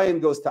 that Zion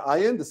goes to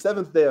Ayin. The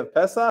 7th day of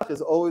Pesach is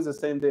always the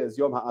same day as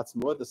Yom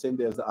HaAtzmaut, the same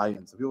day as the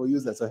Ayin. So people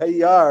use that. So Hey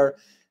Yar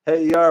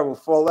will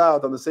fall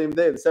out on the same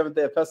day, the 7th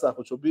day of Pesach,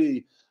 which will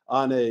be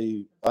on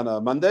a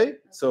Monday.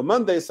 So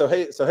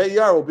Hey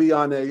Yar will be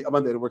on a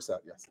Monday. It works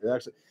out. Yes,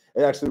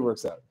 it actually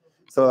works out.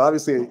 So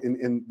obviously,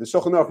 in the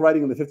Shulchan Aruch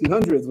writing in the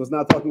 1500s was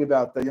not talking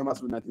about Yom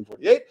HaAtzmaut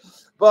 1948,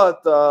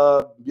 but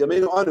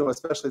Yameinu Anu,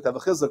 especially to have a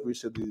chizuk, we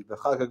should be the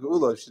Chag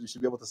HaGeula. We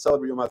should be able to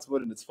celebrate Yom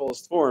HaAtzmaut in its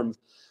fullest form,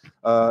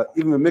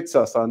 even with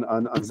mixas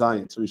on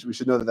Zion. So we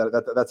should know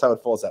that's how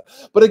it falls out.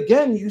 But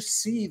again, you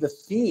see the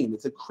theme.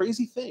 It's a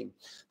crazy thing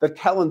that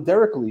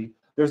calendarically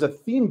there's a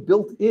theme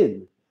built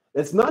in.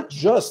 It's not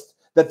just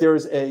that there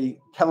is a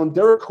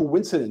calendaric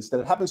coincidence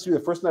that it happens to be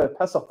the first night of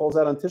Pesach falls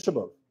out on Tisha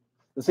B'Av,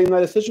 the same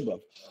night as Tisha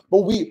B'Av.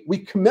 But we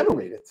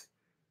commemorate it.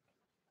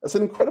 That's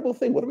an incredible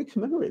thing. What are we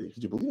commemorating?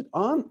 Could you believe it?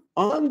 On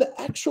the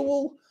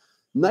actual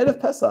night of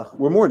Pesach,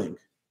 we're mourning.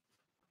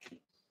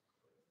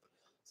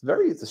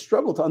 It's a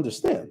struggle to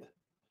understand.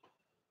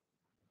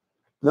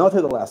 Now I'll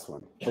tell you the last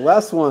one. The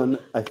last one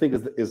I think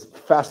is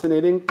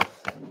fascinating.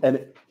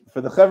 And for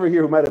the Chaver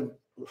here who might have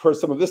heard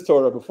some of this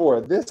Torah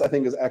before, this I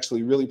think is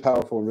actually really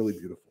powerful and really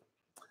beautiful.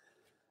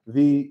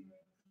 The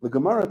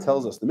Gemara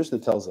tells us, the Mishnah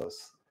tells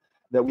us,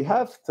 that we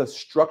have to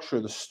structure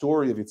the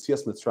story of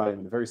Yetzias Mitzrayim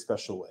in a very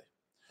special way.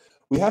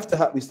 We have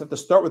to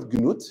start with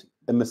Gnut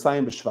and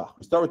Messiah B'Shvach.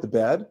 We start with the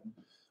bad,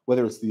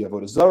 whether it's the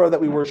Avodah Zarah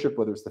that we worship,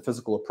 whether it's the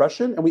physical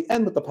oppression, and we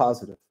end with the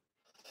positive.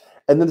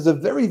 And then there's a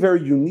very,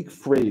 very unique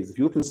phrase. If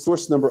you look in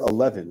source number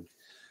 11,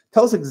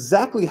 tell us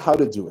exactly how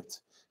to do it.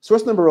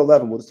 Source number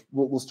 11,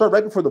 we'll start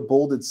right before the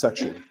bolded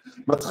section.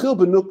 Matchil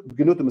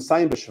Gnut and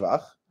Messiah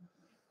B'Shvach.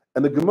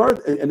 And the Gemara,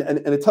 and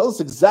it tells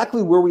us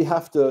exactly where we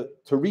have to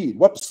read.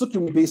 What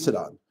psukim we base it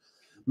on.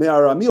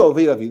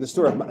 The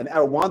story of an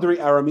wandering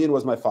Aramean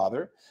was my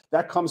father.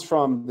 That comes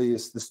from the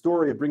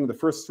story of bringing the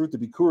first fruit to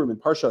Bikurim in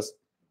Parshas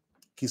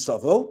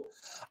Kisavo.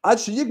 Ad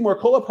sheyigmor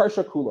kol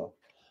parsha kula,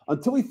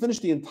 until we finish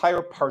the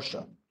entire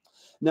parsha.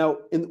 Now,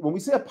 when we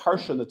say a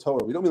parsha in the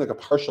Torah, we don't mean like a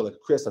parsha, like a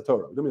Kriyas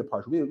Torah. We don't mean a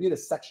parsha. We mean a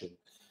section.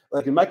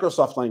 Like in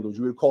Microsoft language,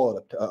 we would call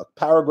it a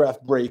paragraph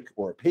break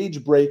or a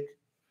page break.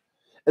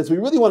 And so we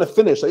really want to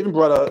finish. I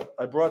brought a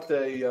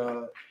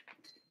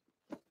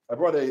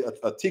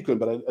tikkun,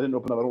 but I didn't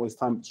open up. I don't waste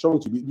time showing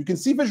to you. You can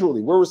see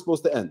visually where we're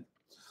supposed to end.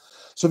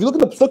 So if you look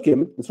at the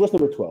psukim in source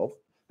number 12,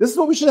 this is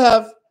what we should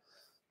have.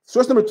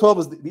 Source number 12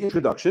 is the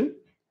introduction,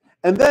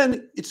 and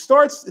then it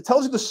tells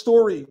you the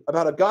story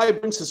about a guy who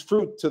brings his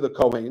fruit to the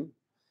Kohen.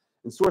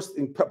 In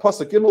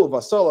Pasuk Gimel of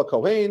Vasala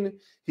Kohen,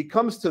 he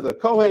comes to the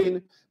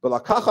Kohen,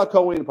 Balakacha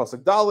Kohen,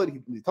 Pasuk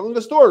Dalet. He's telling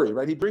the story,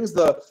 right? He brings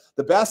the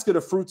basket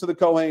of fruit to the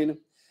Kohen.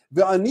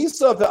 The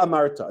Anisa the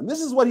Amarta, and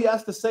this is what he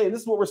has to say, and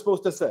this is what we're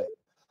supposed to say.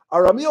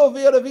 A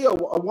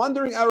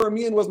wandering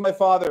Aramean was my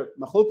father.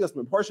 Machlokas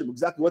Memparshim,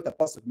 exactly what that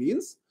pasuk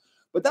means.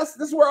 But this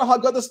is where our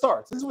Haggadah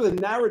starts. This is where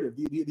the narrative,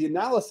 the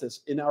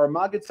analysis in our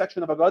Maggid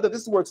section of Haggadah,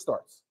 this is where it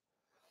starts.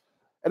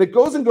 And it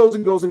goes and goes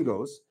and goes and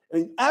goes.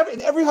 And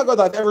in every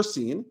Haggadah I've ever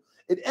seen,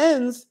 it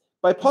ends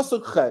by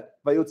pasuk Chet.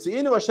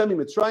 Vayotzienu Hashem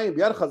miMitzrayim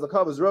b'yad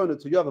chazaka v'zrona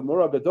to Yav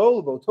Morah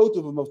Gadol v'ototu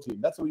v'movtim.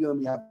 That's what we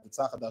have the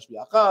Tzachadash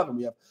v'Achav, and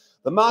we have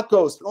the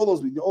Makos, and all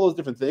those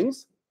different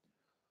things.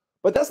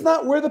 But that's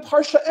not where the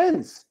parsha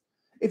ends.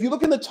 If you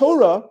look in the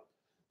Torah,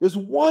 there's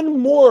one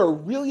more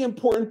really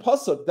important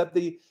pasuk that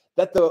the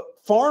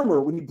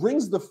farmer, when he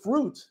brings the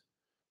fruit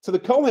to the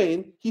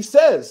Kohen, he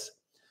says,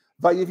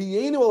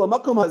 "Vayivienu el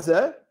hamakom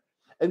hazeh,"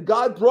 and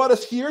God brought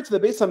us here to the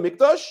Beis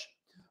Hamikdash.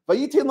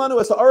 Vayitin lanu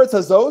es haaretz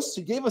hazos.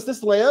 He gave us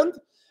this land.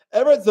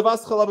 Eretz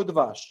zavas chalav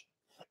u'dvash.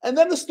 And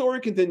then the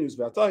story continues.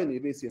 Now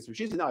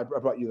I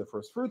brought you the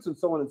first fruits, and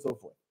so on and so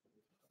forth.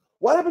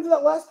 What happened to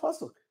that last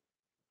pasuk?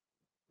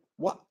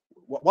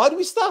 Why do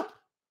we stop?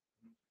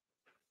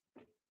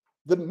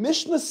 The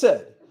Mishnah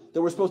said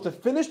that we're supposed to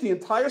finish the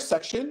entire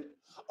section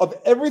of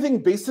everything,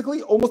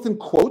 basically, almost in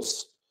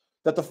quotes,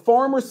 that the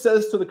farmer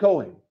says to the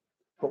Kohen.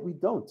 But we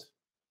don't.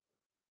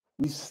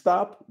 We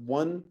stop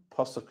one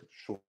pasuk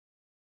short.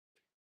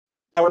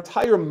 Our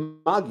entire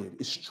Maggid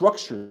is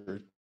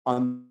structured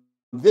on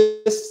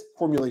this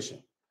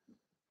formulation.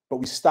 But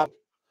we stop.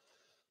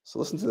 So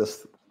listen to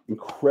this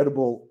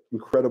incredible.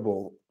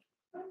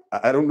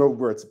 I don't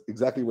know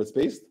exactly where it's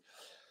based,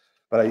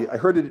 but I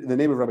heard it in the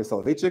name of Rabbi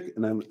Soloveitchik,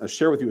 and I'm going to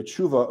share with you a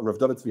tshuva of Rav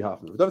David Tzvi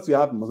Hoffman. Rav David Tzvi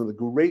Hoffman was one of the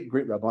great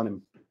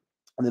Rabbanim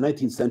in the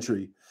 19th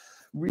century.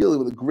 Really,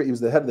 he was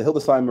the head of the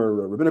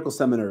Hildesheimer Rabbinical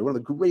Seminary, one of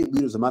the great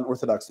leaders of modern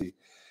Orthodoxy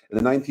in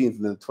the 19th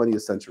and the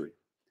 20th century.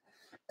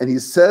 And he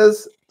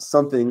says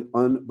something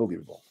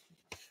unbelievable.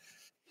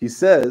 He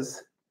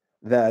says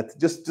that,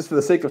 just for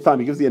the sake of time,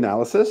 he gives the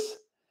analysis,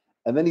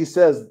 and then he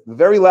says the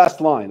very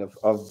last line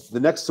of the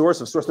next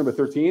source, of source number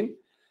 13,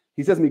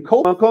 he says,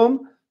 Mikol makom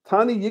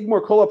Tani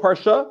Yigmor Kola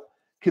Parsha,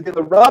 Kedei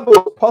L'Rabo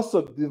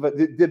Pasuk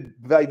did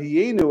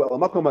Vaydienu El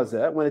Makom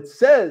Hazeh. When it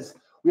says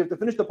we have to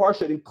finish the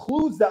parsha, it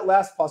includes that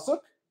last pasuk.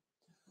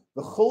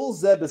 The Chol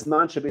Zeh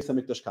Bisman Shebeis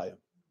Hamikdash Kayim.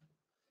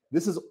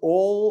 This is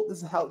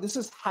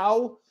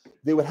how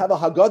they would have a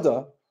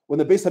Haggadah when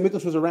the Beis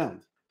Hamikdash was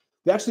around.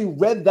 They actually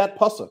read that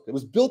pasuk. It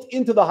was built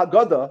into the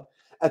Haggadah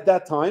at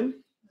that time.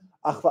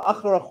 And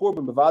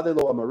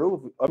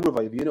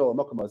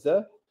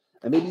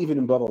maybe even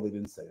in Babel they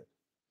didn't say it.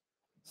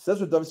 Says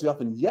with David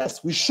Sviafin,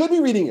 yes, we should be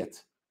reading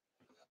it.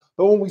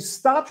 But when we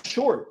stop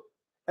short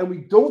and we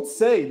don't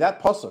say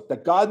that pasuk,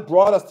 that God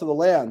brought us to the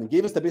land and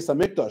gave us the Beis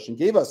Hamikdash and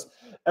gave us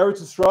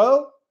Eretz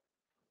Yisrael,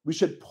 we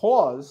should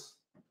pause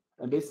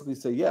and basically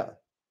say, yeah,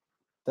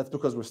 that's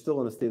because we're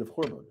still in a state of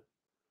Churban.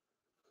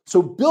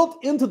 So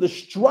built into the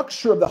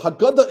structure of the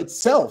Haggadah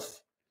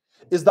itself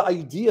is the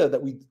idea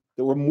that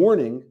we're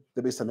mourning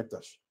the Beis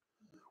Hamikdash.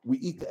 We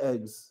eat the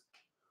eggs,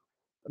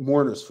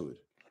 mourner's food.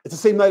 It's the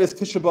same night as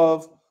Tisha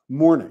B'Av,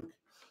 mourning.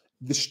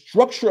 The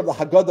structure of the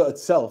Haggadah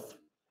itself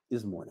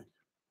is mourning.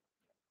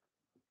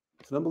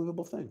 It's an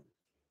unbelievable thing.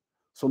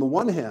 So on the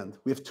one hand,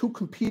 we have two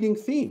competing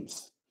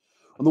themes.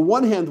 On the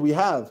one hand, we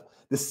have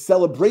the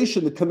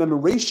celebration, the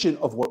commemoration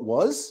of what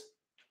was.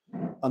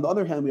 On the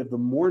other hand, we have the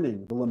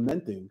mourning, the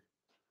lamenting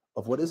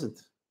of what isn't.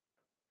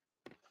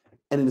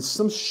 And in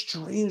some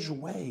strange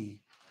way,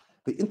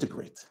 they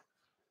integrate.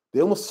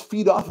 They almost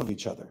feed off of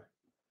each other.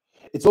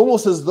 It's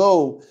almost as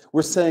though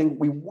we're saying,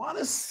 we want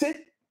to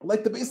sit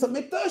like the Beis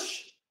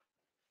HaMikdash.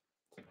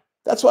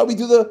 That's why we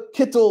do the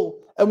kittel,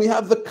 and we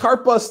have the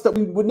karpas that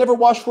we would never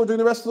wash for during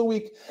the rest of the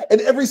week. And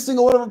every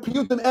single one of our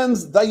piyutim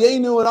ends,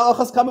 Dayenu and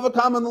Alachas Kama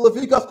V'Kama and the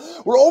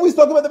Levikach. We're always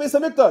talking about the Beis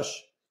HaMikdash.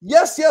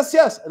 Yes, yes,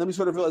 yes. And then we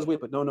sort of realize, wait,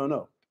 but no.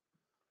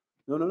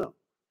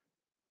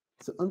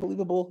 It's an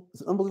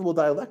unbelievable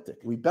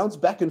dialectic. We bounce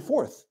back and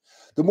forth.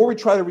 The more we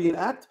try to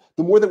reenact,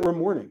 the more that we're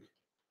mourning.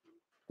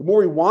 The more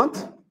we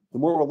want, the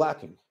more we're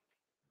lacking.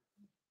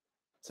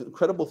 It's an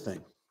incredible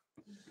thing.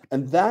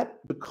 And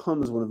that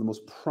becomes one of the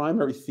most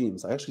primary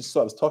themes. I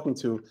was talking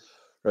to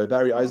Rabbi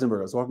Barry Eisenberg.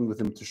 I was walking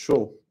with him to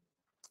Shul.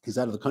 He's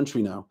out of the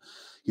country now.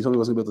 He told me he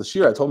wasn't going to be able to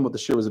shir. I told him what the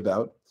shir was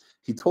about.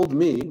 He told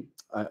me,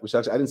 which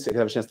actually I didn't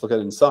have a chance to look at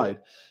it inside.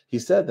 He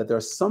said that there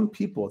are some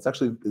people,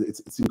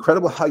 it's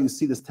incredible how you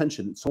see this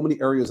tension in so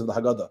many areas of the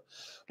Haggadah.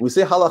 When we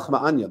say Halach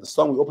Ma'anya, the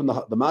song we open the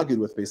Magid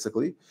with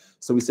basically,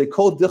 so we say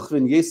Kol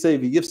Dichvin Yesei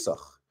V'Yifsach.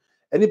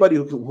 Anybody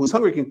who's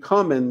hungry can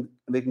come and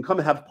they can come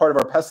and have part of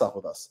our Pesach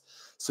with us.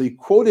 So he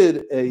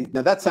quoted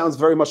now that sounds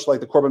very much like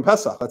the Korban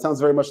Pesach. That sounds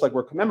very much like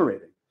we're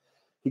commemorating.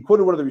 He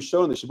quoted one of the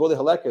Rishonim, the Shibbolei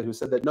Haleket, who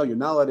said that no, you're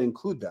not allowed to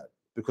include that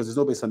because there's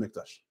no Beis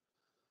HaMikdash.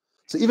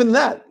 So even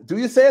that, do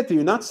you say it? Do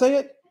you not say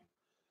it?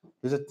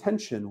 There's a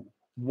tension,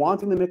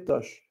 wanting the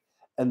Mikdash.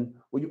 And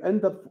what you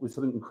end up with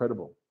something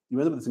incredible. You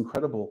end up with this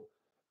incredible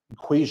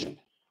equation.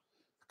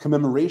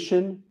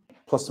 Commemoration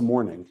plus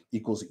mourning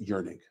equals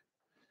yearning.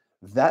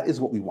 That is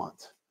what we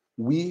want.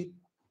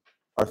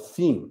 Our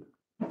theme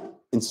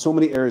in so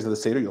many areas of the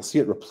Seder, you'll see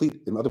it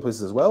replete in other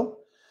places as well,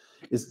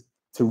 is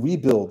to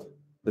rebuild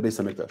the Beis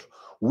HaMikdash.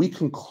 We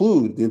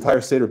conclude the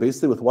entire Seder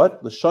basically with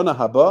what? L'shana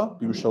haba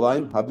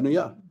b'Yerushalayim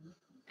habnuyah.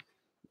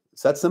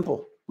 It's that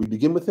simple. We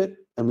begin with it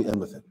and we end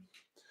with it.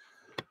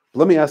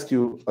 Let me ask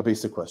you a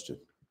basic question.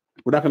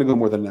 We're not going to go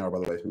more than an hour, by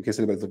the way, in case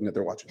anybody's looking at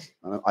their watches.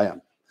 I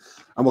am.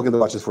 I'm looking at the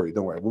watches for you.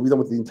 Don't worry. We'll be done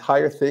with the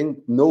entire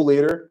thing no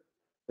later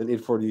than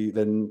 8:40,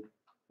 than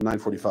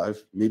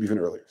 9:45, maybe even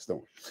earlier.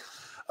 So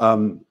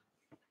don't worry.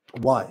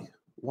 Why?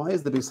 Why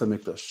is the Beis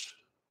HaMikdash?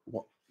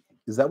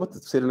 Is that what the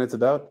Seder night's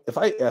about? If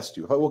I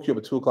woke you up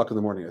at 2 o'clock in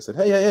the morning, I said,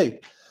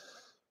 hey,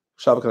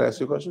 Shabbat, can I ask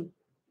you a question?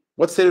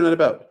 What's Seder night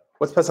about?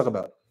 What's Pesach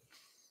about?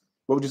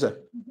 What would you say?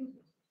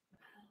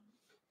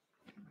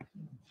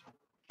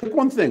 Pick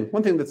one thing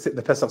that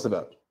the Pesach's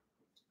about.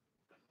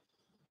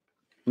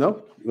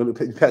 No? You want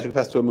to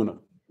pass to Amunah.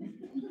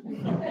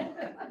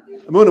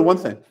 Amunah, one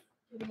thing.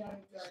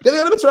 Getting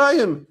out of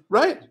Mitzrayim,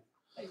 right?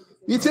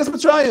 Yitzias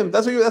Mitzrayim.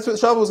 That's what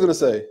Shabbat was going to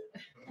say,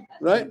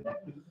 right?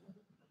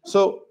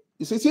 So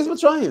you say Yitzias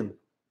Mitzrayim.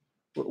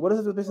 What is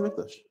it with the Beis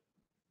HaMikdash?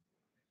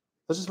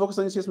 Let's just focus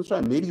on Yitzias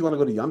Mitzrayim. Maybe you want to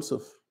go to Yam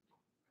Suf.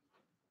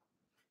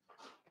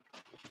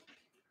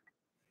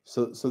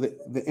 So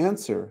the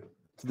answer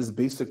to this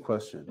basic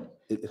question,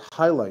 it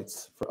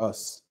highlights for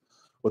us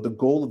what the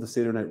goal of the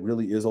Seder night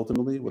really is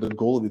ultimately, what the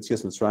goal of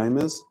Yitzias Mitzrayim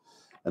is,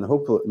 and I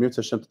hope Mir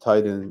Tashem to tie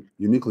it in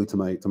uniquely to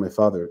my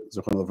father,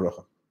 Zechron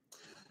Levracha.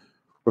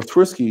 Rav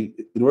Twersky,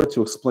 in order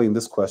to explain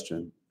this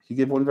question, he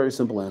gave one very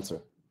simple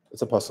answer.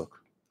 It's a pasuk.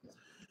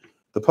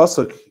 The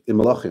pasuk in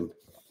Malachim,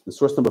 in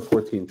source number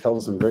 14, tells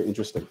us something very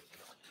interesting.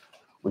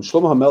 When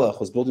Shlomo HaMelech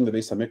was building the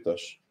Beis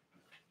HaMikdash,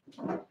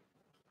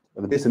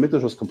 and the Beis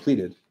HaMikdash was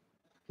completed,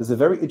 there's a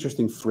very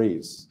interesting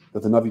phrase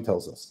that the Navi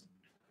tells us.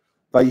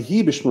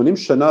 Vayihi b'shmonim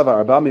shana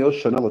v'arba me'ot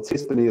shana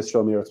l'tzeis b'nei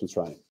Yisrael me'eretz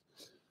Mitzrayim.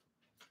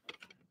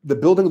 The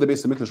building of the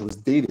Beis HaMikdash was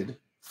dated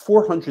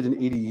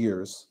 480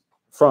 years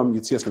from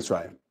Yitzias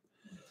Mitzrayim.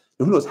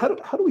 Now, who knows, how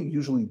do we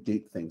usually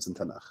date things in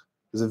Tanakh?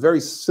 There's a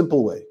very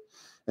simple way.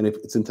 and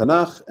it's in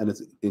Tanakh, and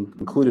it's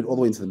included all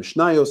the way into the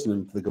Mishnayos and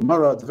into the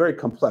Gemara. It's very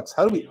complex.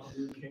 How do we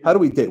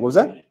date? What was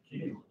that?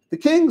 The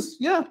kings,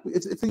 yeah.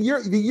 It's the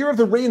year of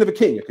the reign of a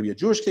king. It could be a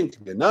Jewish king, it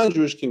could be a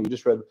non-Jewish king. We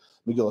just read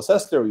Megillah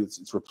Esther.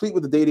 It's replete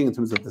with the dating in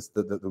terms of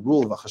the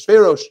rule of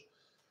Achashverosh.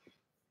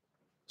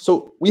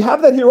 So we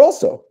have that here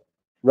also,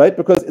 right?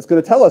 Because it's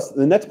going to tell us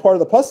the next part of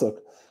the pasuk.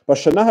 We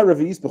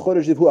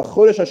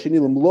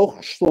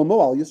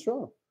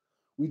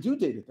do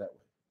date it that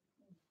way,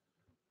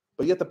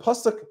 but yet the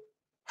pasuk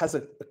has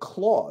a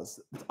clause.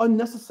 It's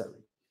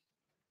unnecessary,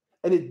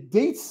 and it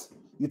dates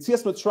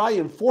Yetzias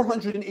Mitzrayim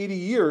 480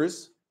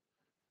 years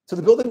to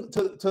the building of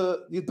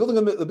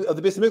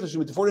the Beis Hamikdash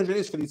with 480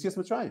 years for the Yetzias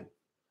Mitzrayim.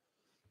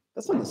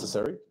 That's not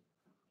necessary,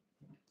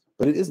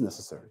 but it is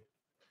necessary.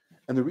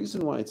 And the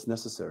reason why it's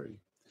necessary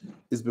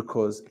is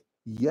because,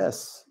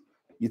 yes,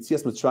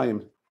 Yetzias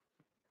Mitzrayim,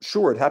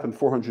 sure, it happened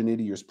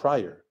 480 years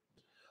prior,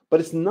 but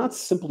it's not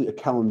simply a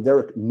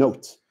calendaric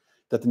note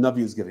that the Navi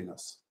is giving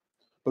us,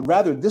 but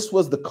rather this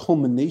was the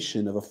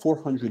culmination of a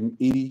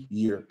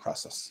 480-year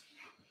process.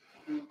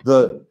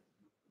 The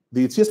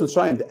Yetzias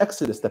Mitzrayim, the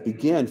Exodus that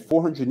began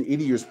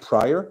 480 years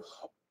prior,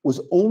 was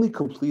only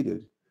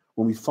completed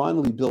when we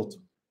finally built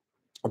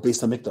a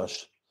Beis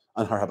Hamikdash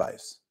on Har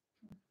HaBayis.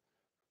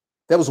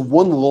 That was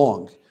one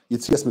long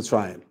Yetzias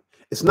Mitzrayim.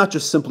 It's not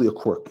just simply a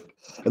quirk.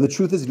 And the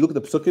truth is, if you look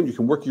at the Pesukim, you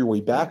can work your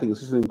way back and you'll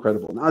see something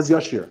incredible. And Az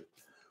Yashir,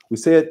 we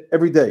say it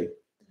every day.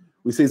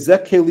 We say,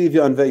 Zek Kelev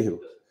Yanvehu.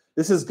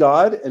 This is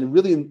God, and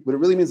really, what it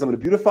really means, I'm going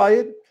to beautify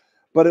it,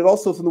 but it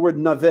also from the word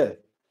Naveh.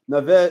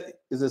 Naveh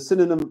is a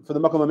synonym for the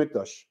Makom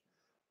HaMikdash.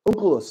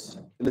 Unkelus,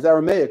 in his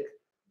Aramaic,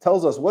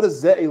 tells us, what does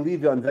Ze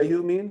Eliv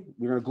Yanvehu mean?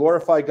 We're going to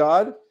glorify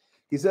God.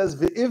 He says,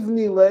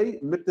 V'ivni le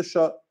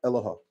mikdasha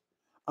Eloha.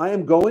 I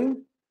am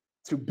going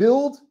to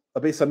build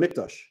a Beis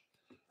HaMikdash.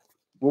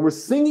 When we're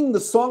singing the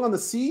song on the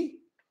sea,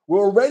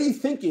 we're already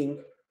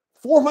thinking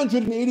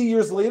 480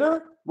 years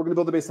later, we're going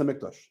to build a Beis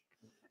HaMikdash.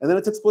 And then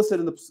it's explicit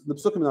in the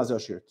Pesukim in Az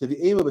Yashir.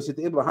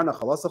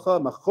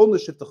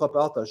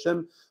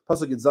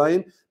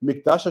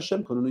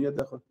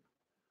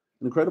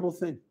 An incredible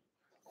thing.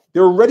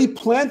 They're already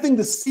planting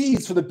the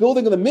seeds for the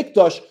building of the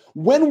Mikdash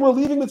when we're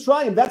leaving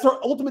Mitzrayim. That's our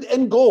ultimate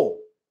end goal.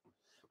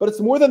 But it's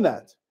more than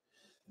that.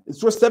 In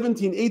Surah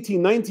 17,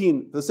 18,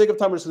 19, for the sake of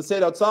time, we're just going to say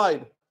it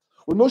outside.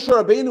 When Moshe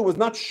Rabbeinu was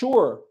not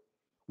sure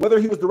whether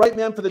he was the right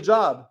man for the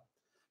job,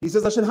 he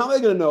says, Hashem, how are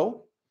they going to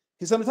know?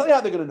 He said, I'm going to tell you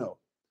how they're going to know.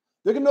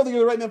 They're going to know that you're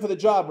the right man for the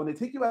job when they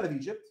take you out of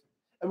Egypt,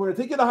 and we're going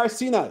to take you to Har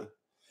Sinai.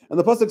 And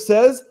the pasuk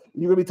says,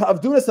 you're going to be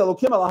ta'avdunas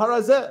Elokim al Har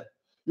Hazeh.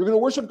 You're going to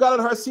worship God at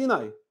Har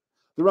Sinai.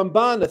 The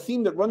Ramban, a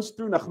theme that runs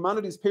through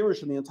Nachmanides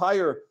Parish and the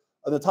entire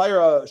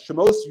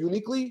Shemos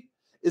uniquely,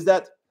 is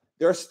that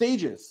there are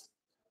stages.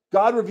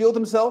 God revealed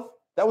himself.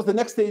 That was the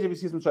next stage of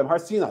Yetzias Mitzrayim, Har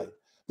Sinai.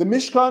 The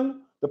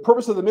Mishkan, the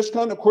purpose of the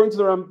Mishkan, according to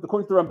the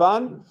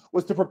Ramban,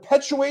 was to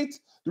perpetuate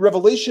the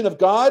revelation of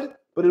God,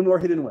 but in a more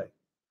hidden way.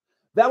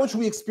 That which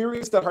we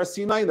experienced at Har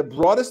Sinai in the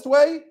broadest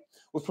way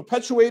was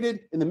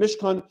perpetuated in the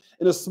Mishkan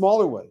in a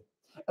smaller way.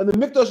 And the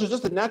Mikdash is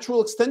just a natural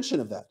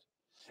extension of that.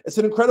 It's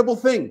an incredible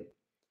thing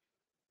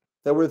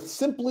that it was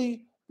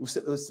simply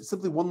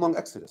one long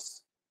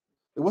exodus.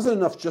 It wasn't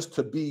enough just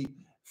to be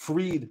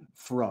freed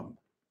from.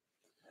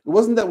 It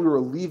wasn't that we were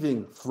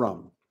leaving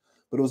from,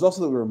 but it was also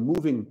that we were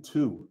moving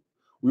to.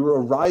 We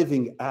were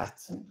arriving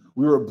at.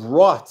 We were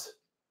brought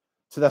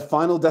to that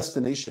final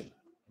destination.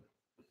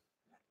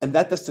 And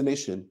that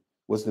destination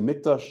was the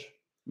Mikdash.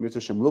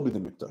 Mikdash will be the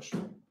Mikdash.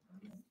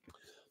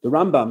 The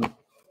Rambam,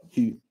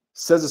 he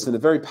says this in a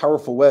very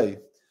powerful way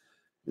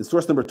in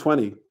source number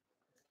 20.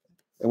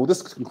 And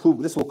this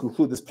will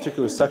conclude this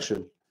particular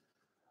section.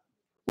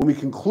 When we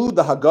conclude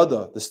the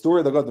Haggadah, the story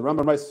of the Haggadah, the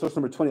Rambam writes, source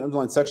number 20,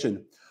 underlined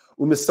section,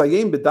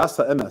 U'misayim b'das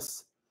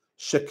ha'emes,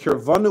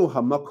 shekirvanu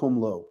ha'makom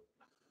lo.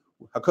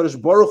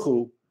 HaKadosh Baruch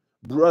Hu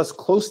brought us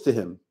close to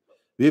him.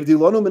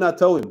 V'yivdilonu min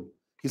ha'toim.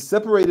 He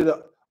separated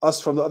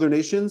us from the other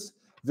nations.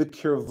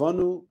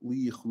 V'kirvanu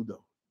liyichudo.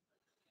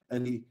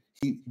 And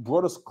he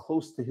brought us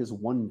close to his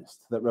oneness,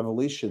 to that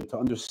revelation, to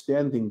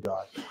understanding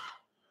God.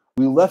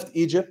 We left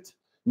Egypt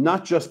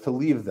not just to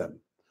leave them,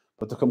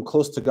 but to come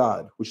close to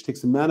God, which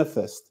takes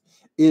manifest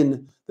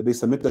in the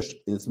Beis HaMikdash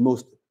in its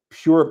most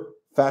pure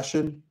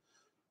fashion.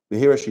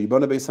 V'hira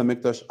she'yibana Beis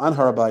HaMikdash an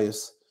Har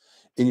HaBayis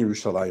in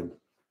Yerushalayim.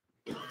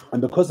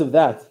 And because of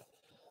that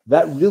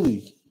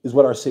really is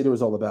what our Seder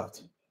is all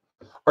about.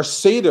 Our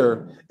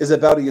Seder is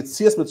about a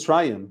Yetzias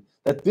Mitzrayim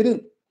that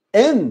didn't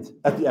end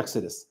at the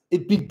Exodus.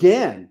 It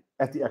began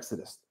at the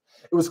Exodus.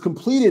 It was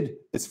completed,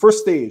 its first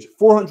stage,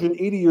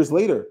 480 years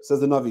later,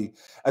 says the Navi,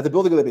 at the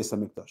building of the Beis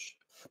HaMikdash.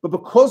 But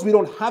because we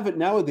don't have it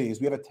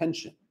nowadays, we have a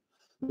tension.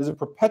 There's a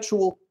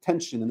perpetual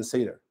tension in the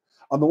Seder.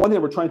 On the one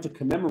hand, we're trying to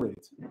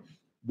commemorate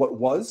what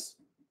was.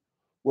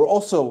 We're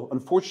also,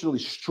 unfortunately,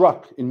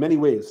 struck in many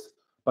ways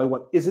by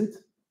what isn't.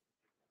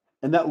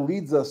 And that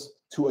leads us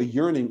to a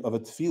yearning of a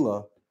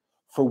tefillah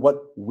for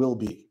what will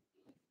be.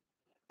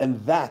 And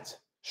that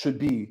should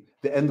be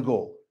the end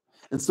goal.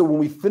 And so when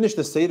we finish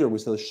the Seder, we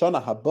say,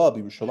 Shana haba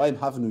b'Yerushalayim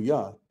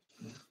havnuyah.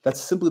 That's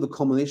simply the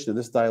culmination of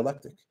this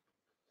dialectic.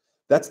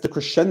 That's the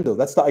crescendo.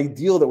 That's the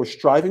ideal that we're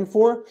striving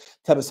for,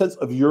 to have a sense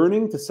of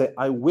yearning, to say,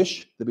 I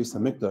wish the Beis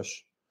HaMikdash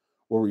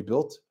were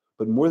rebuilt.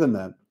 But more than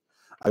that,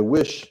 I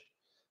wish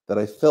that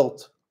I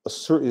felt a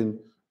certain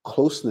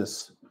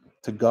closeness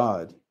to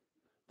God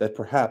that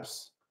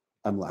perhaps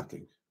I'm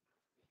lacking.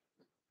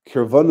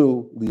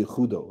 Kirvanu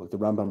liyechudo, like the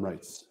Rambam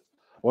writes.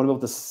 I want to be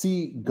able to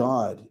see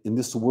God in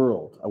this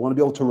world. I want to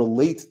be able to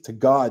relate to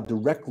God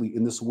directly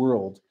in this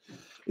world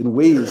in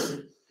ways,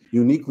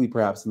 uniquely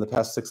perhaps in the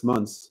past 6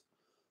 months,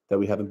 that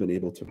we haven't been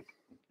able to.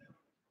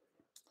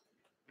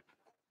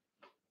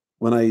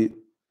 When I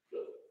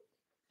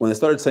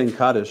started saying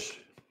Kaddish,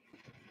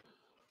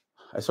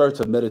 I started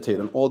to meditate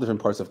on all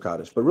different parts of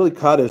Kaddish. But really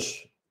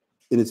Kaddish,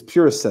 in its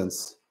purest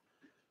sense,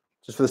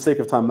 just for the sake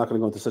of time, I'm not going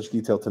to go into such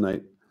detail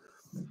tonight.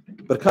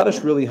 But Kaddish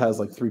really has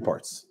like 3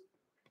 parts.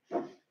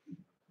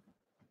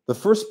 The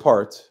first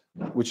part,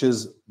 which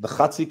is the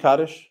Chatzi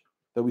Kaddish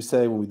that we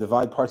say when we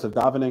divide parts of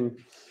davening,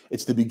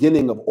 it's the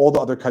beginning of all the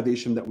other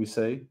Kaddishim that we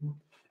say,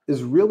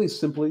 is really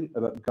simply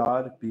about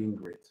God being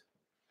great.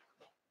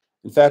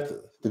 In fact,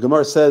 the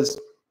Gemara says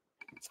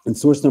in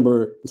source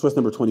number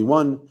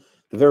 21,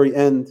 the very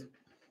end,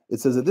 it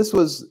says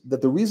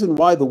that the reason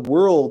why the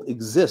world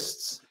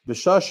exists,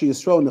 B'shashi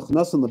Yisrael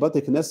nechnasim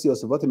lebate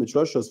kinesios lebate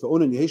mitroshos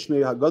ve'onen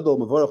yehishmei hagadol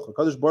mevorach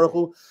HaKadosh Baruch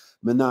Hu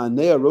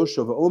mena'anei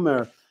rosho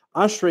ve'omer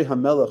ashrei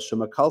hamelech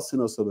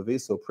shemakalsinos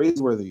obeveso.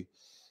 Praiseworthy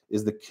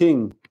is the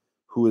king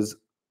who is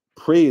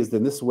praised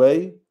in this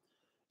way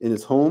in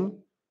his home.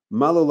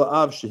 Malo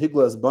la'av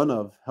shehigla es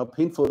banav. How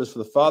painful it is for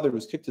the father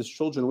who's kicked his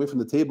children away from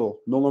the table,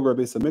 no longer a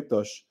Beis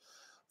HaMikdash.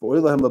 Ve'oy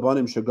lahem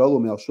labanim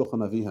shegalu me'al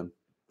shulchan avihem.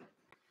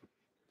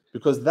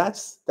 Because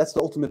that's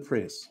the ultimate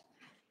praise.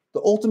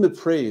 The ultimate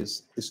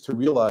praise is to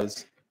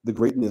realize the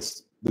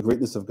greatness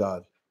of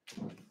God.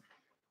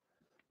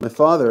 My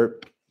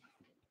father,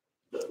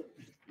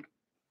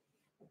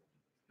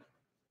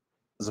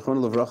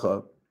 Zechron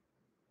Levracha,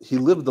 he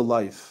lived a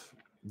life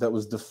that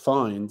was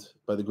defined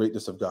by the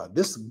greatness of God.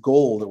 This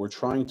goal that we're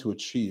trying to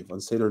achieve on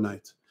Seder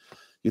night,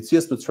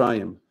 Yetzias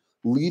Mitzrayim,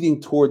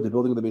 leading toward the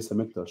building of the Beis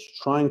HaMikdash,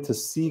 trying to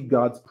see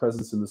God's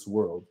presence in this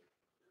world,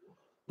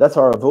 that's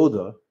our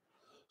avoda.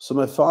 So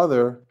my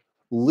father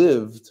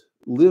lived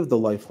a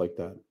life like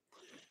that.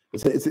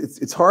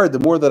 It's hard. The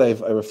more that I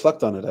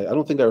reflect on it, I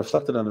don't think I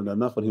reflected on it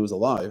enough when he was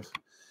alive.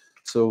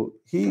 So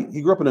he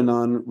grew up in a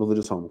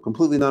non-religious home,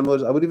 completely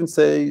non-religious. I would even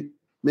say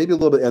maybe a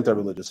little bit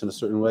anti-religious in a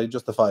certain way,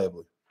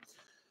 justifiably.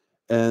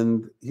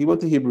 And he went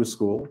to Hebrew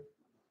school,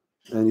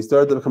 and he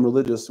started to become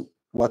religious.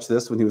 Watch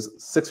this, when he was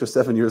 6 or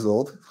 7 years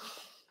old.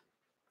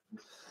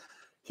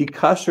 He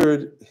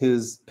kashered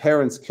his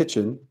parents'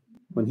 kitchen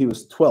when he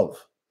was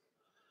 12.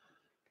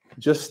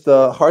 Just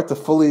hard to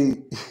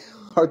fully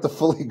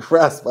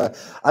grasp.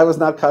 I was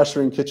not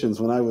kashering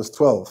kitchens when I was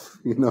 12.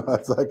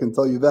 So I can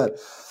tell you that.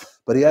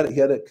 But he had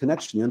a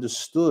connection. He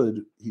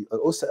understood. He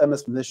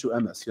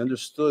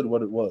understood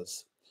what it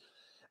was,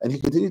 and he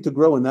continued to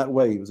grow in that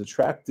way. He was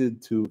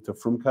attracted to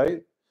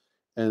frumkeit,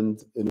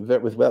 and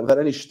without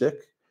any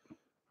shtick.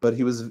 But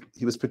he was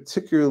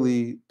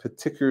particularly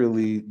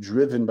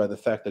driven by the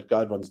fact that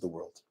God runs the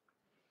world,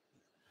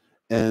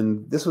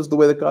 and this was the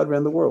way that God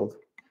ran the world.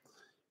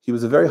 He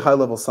was a very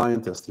high-level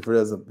scientist. He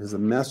has a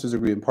master's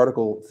degree in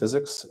particle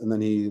physics, and then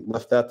he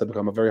left that to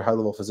become a very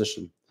high-level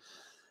physician.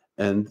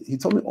 And he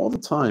told me all the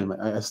time,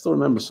 I still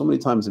remember so many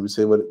times he would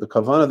say what the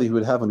kavana that he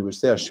would have when he would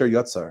say Asher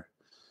Yatzar,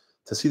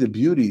 to see the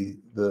beauty,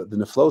 the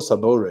neflo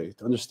sabore,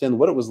 to understand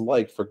what it was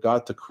like for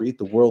God to create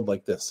the world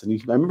like this. And I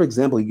remember an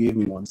example he gave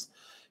me once.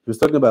 He was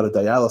talking about a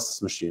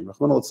dialysis machine. If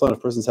a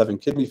person's having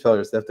kidney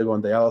failures, they have to go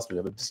on dialysis. We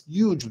have this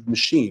huge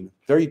machine,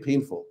 very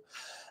painful.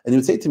 And he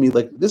would say to me,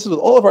 like, this is with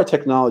all of our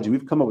technology,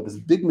 we've come up with this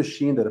big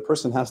machine that a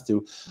person has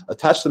to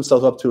attach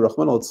themselves up to,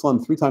 Rahman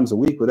al-Islam, 3 times a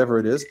week, whatever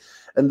it is.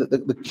 And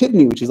the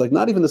kidney, which is like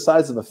not even the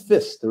size of a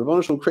fist, the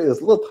Rabbanu Shalom created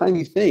this little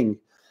tiny thing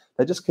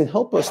that just can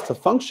help us to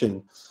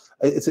function.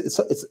 It's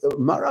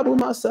Marabu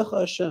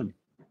Ma'asecha Hashem.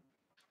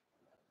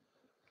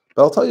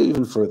 But I'll tell you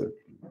even further.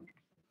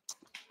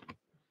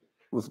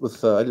 I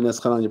didn't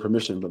ask Hananya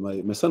permission, but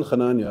my son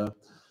Hananya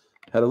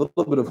had a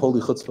little bit of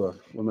holy chutzpah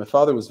when my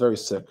father was very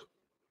sick.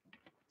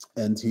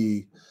 And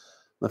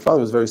my father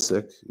was very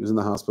sick. He was in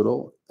the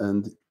hospital,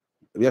 and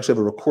we actually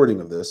have a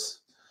recording of this.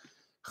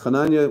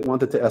 Hananya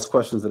wanted to ask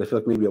questions that I feel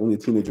like maybe only a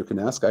teenager can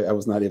ask. I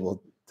was not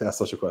able to ask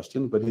such a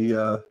question, but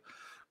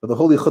but the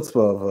holy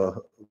chutzpah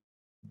of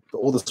the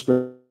oldest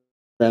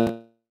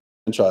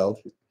grandchild.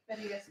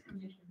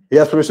 He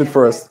asked permission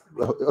first.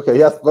 Okay,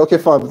 he asked, okay,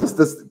 fine. But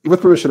this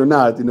with permission or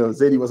not,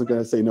 Zadie wasn't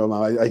going to say no,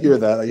 Mom. I hear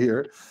that. I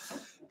hear.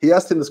 He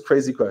asked him this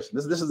crazy question.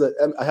 We have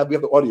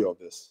the audio of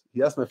this.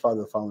 He asked my father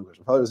the following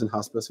question. My father was in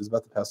hospice. He was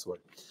about to pass away.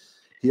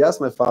 He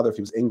asked my father if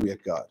he was angry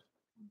at God.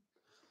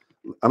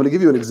 I'm going to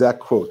give you an exact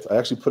quote. I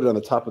actually put it on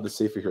the top of the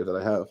sefer here that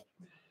I have.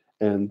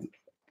 And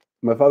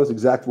my father's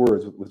exact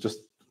words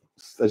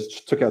I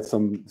just took out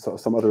some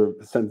other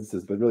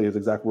sentences, but really his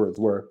exact words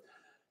were,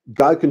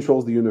 God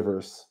controls the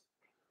universe.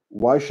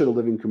 Why should a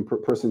living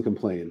person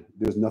complain?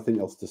 There's nothing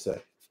else to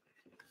say.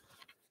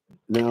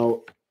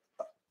 Now,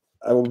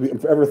 I will be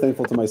forever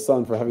thankful to my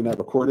son for having that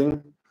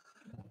recording.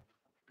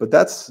 But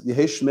that's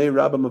Yehei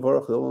Rabbi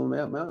Mavorach.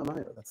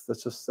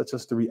 That's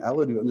just the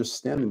reality of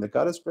understanding that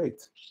God is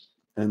great,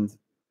 and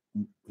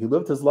He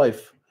lived His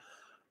life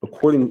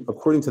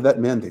according to that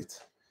mandate,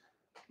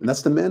 and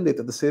that's the mandate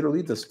that the Seder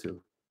leads us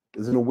to.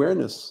 There's an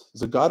awareness,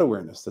 there's a God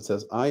awareness that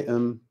says, I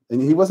am,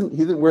 and he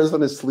didn't wear this on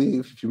his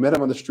sleeve. If you met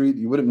him on the street,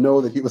 you wouldn't know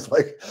that he was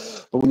like,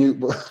 but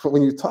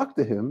when you talk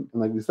to him,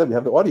 and like we said, we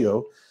have the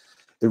audio,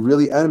 it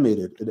really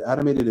animated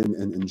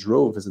and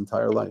drove his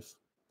entire life.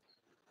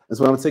 And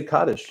so when I would say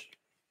Kaddish,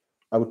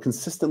 I would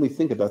consistently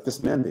think about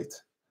this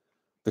mandate,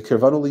 the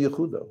Kirvanu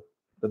Liyechudo,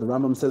 that the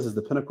Rambam says is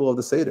the pinnacle of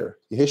the Seder,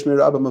 Yehesh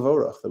Me'Rabba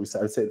Mavorach, that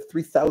I would say it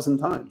 3,000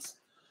 times.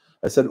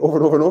 I said it over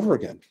and over and over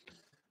again.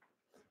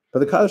 But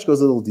the Kaddish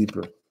goes a little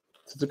deeper.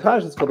 So the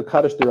Kaddish is called the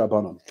Kaddish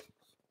D'Rabbanan.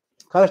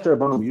 Kaddish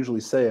D'Rabbanan we usually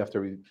say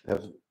after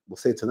we'll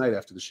say it tonight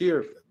after the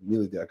Shir,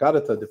 immediately the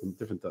Agadata,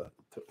 different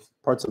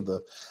parts of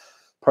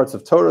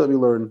Torah that we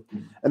learn.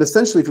 And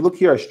essentially, if you look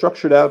here, I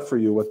structured out for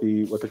you what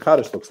the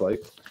Kaddish looks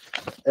like.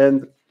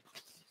 And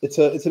it's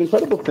an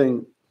incredible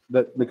thing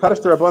that the Kaddish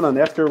D'Rabbanan,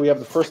 after we have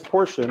the first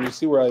portion, you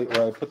see where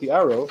I put the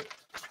arrow,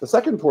 the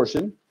second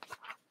portion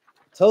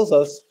tells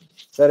us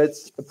that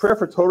it's a prayer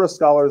for Torah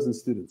scholars and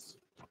students.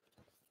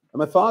 And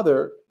my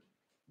father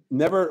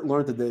never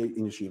learned a day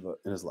in yeshiva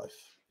in his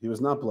life. He was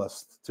not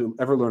blessed to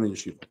ever learn in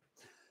yeshiva.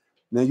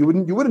 Now you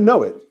wouldn't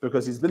know it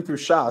because he's been through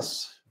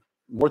Shas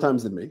more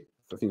times than me.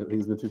 I think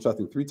he's been through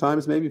something 3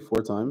 times, maybe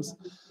 4 times.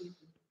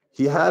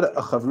 He had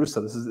a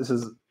chavrusa. This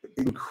is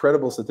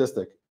incredible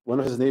statistic. One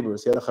of his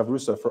neighbors, he had a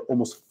chavrusa for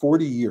almost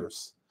 40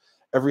 years,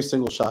 every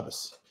single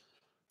Shabbos.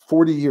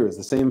 40 years.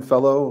 The same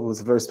fellow who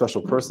was a very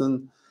special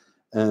person,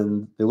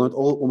 and they learned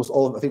almost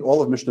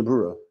all of Mishnah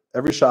Berurah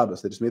every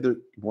Shabbos. They just made their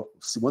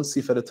one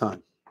sif at a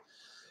time.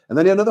 And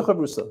then he had another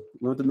chavrusa,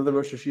 learned another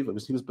Rosh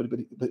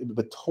Hashiva.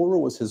 But Torah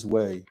was his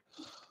way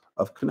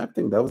of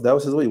connecting. That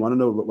was his way. You want to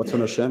know what's on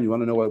Hashem? You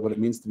want to know what it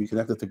means to be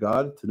connected to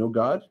God, to know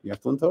God? You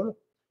have to learn Torah.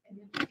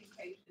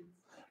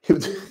 He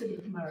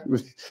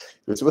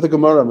was with a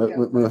Gemara.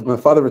 My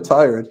father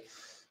retired,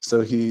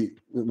 so he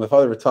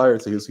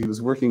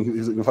was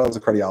working. My father was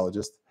a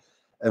cardiologist,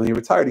 and when he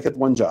retired, he kept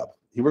one job.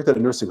 He worked at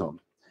a nursing home,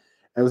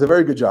 and it was a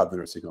very good job. The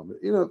nursing home,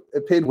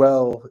 it paid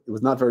well. It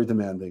was not very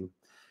demanding.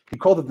 He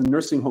called it the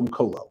nursing home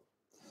kollel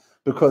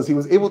because he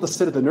was able to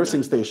sit at the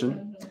nursing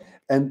station,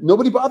 and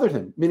nobody bothered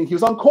him. Meaning he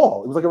was on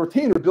call. It was like a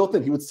retainer built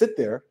in. He would sit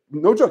there,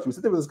 no joke. He would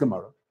sit there with his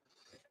Gemara,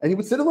 and he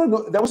would sit and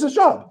learn. That was his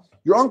job.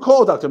 You're on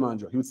call, Dr.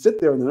 Mondrow. He would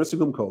sit there in the nursing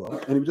home kollel,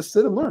 and he would just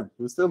sit and learn.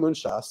 He would sit and learn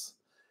Shas,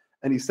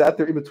 and he sat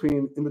there in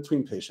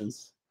between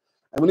patients.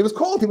 And when he was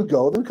called, he would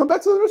go, then come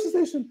back to the nursing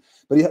station.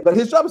 But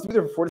his job was to be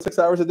there for 4 to 6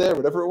 hours a day, or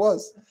whatever it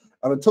was,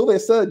 and until they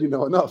said,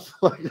 enough.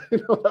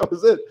 That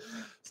was it.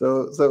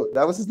 So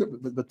that was his.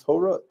 The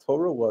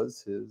Torah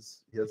was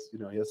his. He has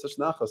such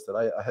nachas that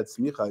I had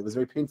smicha. It was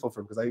very painful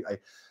for him because I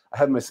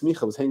had my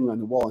smicha was hanging on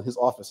the wall in his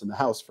office in the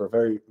house for a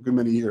very good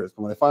many years.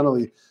 But when I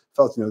finally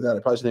felt, that I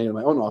probably should hang it in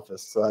my own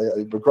office, so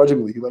I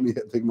begrudgingly he let me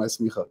take my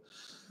smicha.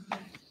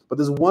 But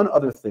there's one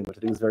other thing which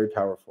I think is very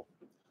powerful,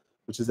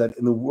 which is that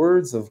in the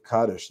words of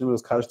Kaddish,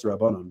 those Kaddish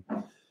D'Rabbanan,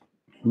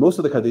 most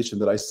of the Kaddishim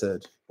that I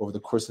said over the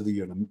course of the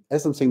year, and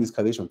as I'm saying these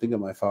Kaddishim, I'm thinking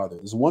of my father.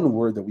 There's one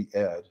word that we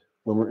add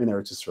when we're in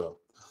Eretz Yisrael.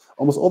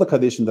 Almost all the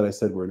Kaddishim that I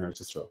said were in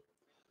Eretz Yisrael.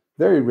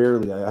 Very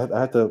rarely, I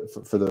had to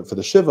for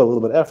the Shiva a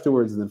little bit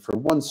afterwards, and then for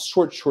one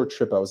short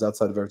trip, I was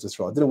outside of Eretz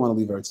Yisrael. I didn't want to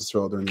leave Eretz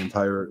Yisrael during the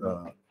entire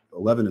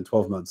 11 and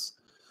 12 months.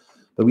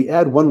 But we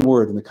add one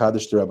word in the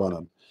Kaddish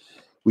D'Rabbanan.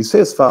 We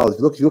say as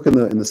follows. If you look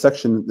in the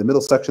section, the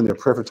middle section, there are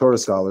prayer for Torah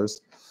scholars.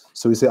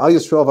 So we say Al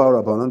Yisrael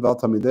V'Al Rabbanan V'Al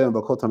Talmidei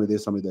V'Al Kol Talmidei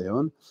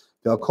Talmideion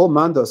V'Al Kol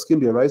Manda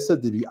Askim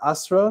B'Yaraisa Dibi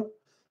Asra.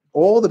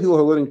 All the people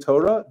who are learning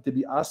Torah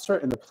Dibi Asra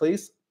in the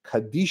place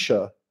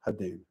Kaddisha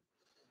Hadin.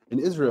 In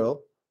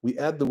Israel, we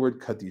add the word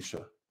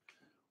Kaddisha.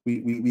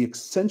 We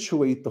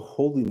accentuate the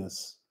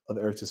holiness of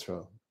Eretz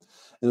Yisrael.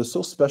 And it was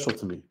so special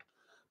to me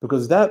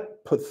because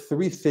that put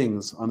 3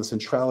 things on the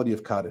centrality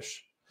of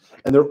Kaddish.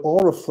 And they're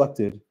all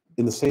reflected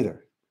in the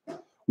Seder.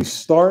 We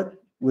start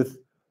with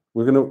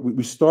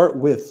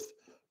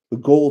the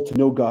goal to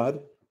know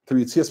God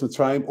through Yetzias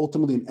Mitzrayim,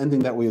 ultimately and ending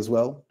that way as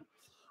well.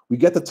 We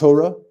get the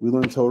Torah, we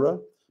learn Torah,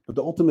 but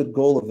the ultimate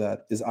goal of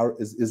that is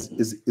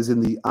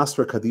in the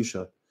Asra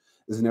Kaddisha,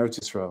 is in Eretz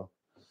Yisrael.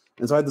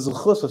 And so I had the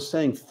zechus of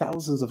saying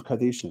thousands of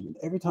Kaddishim. And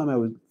every time I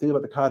would think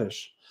about the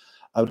Kaddish,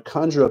 I would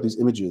conjure up these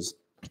images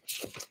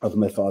of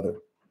my father.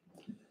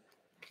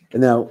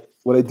 And now,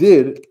 what I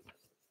did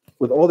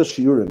with all the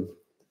shiurim,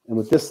 and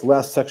with this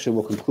last section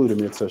we'll conclude in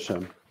Mitzvah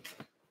Hashem,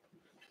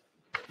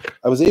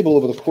 I was able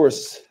over the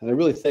course, and I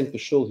really thank the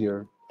shul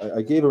here,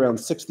 I gave around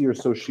 60 or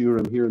so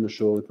shiurim here in the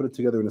shul. We put it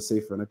together in a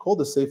sefer, and I called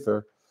the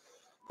sefer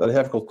that I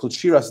have called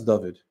Shiras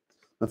David.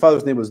 My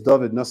father's name was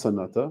David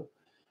Nasanata,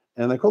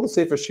 and I called the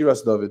sefer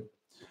Shiras David.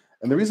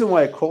 And the reason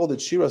why I called it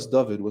Shiras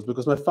David was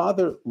because my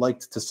father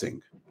liked to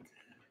sing.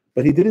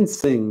 But he didn't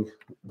sing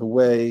the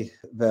way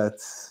that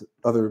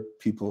other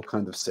people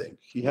kind of sing.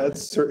 He had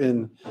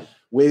certain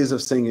ways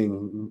of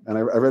singing, and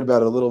I read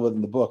about it a little bit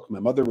in the book. My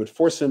mother would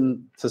force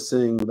him to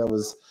sing. That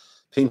was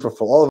painful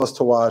for all of us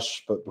to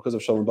watch, but because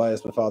of Shalom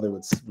Bayis, my father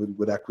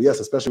would acquiesce,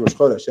 especially Rosh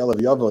Chodesh. Yalav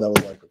Yavo, that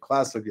was like a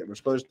classic,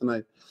 Rosh Chodesh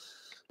tonight.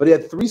 But he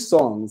had 3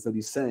 songs that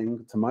he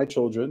sang to my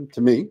children,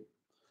 to me,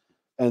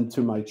 and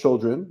to my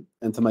children,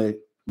 and to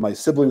my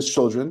siblings'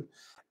 children.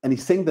 And he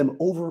sang them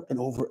over and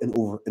over and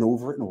over and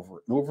over and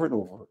over and over and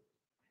over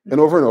and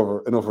over and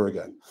over and over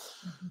again.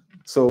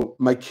 So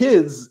my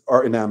kids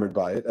are enamored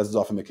by it, as is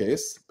often the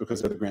case, because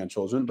they're the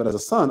grandchildren. But as a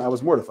son, I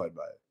was mortified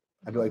by it.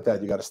 I'd be like,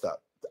 Dad, you got to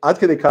stop. Ad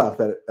kedei kach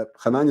that at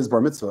Hananiah's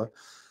bar mitzvah,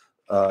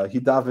 he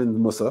davened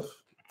Musaf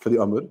for the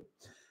Amud,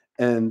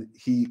 and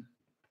he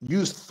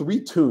used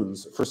 3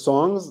 tunes for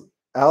songs.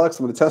 Alex,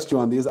 I'm going to test you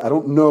on these. I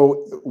don't know.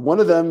 One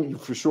of them, you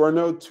for sure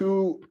know.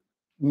 2,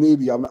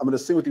 maybe. I'm going to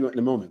sing with you in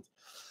a moment.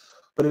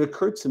 But it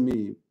occurred to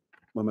me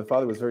when my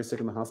father was very sick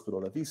in the hospital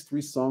that these 3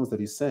 songs that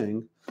he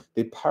sang,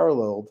 they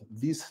paralleled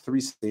these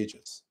 3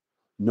 stages: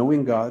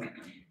 knowing God,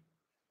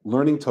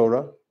 learning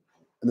Torah,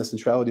 and the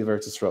centrality of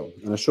Eretz Yisrael.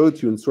 And I showed it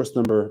to you in source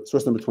number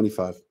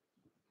 25.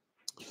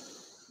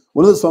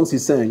 One of the songs he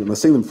sang, I'm going to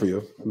sing them for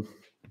you.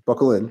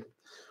 Buckle in.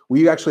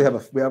 We actually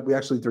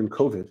during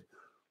COVID,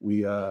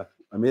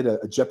 I made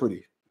a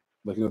Jeopardy,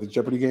 like the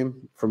Jeopardy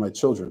game for my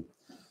children.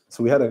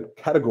 So we had a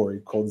category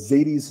called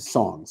Zadie's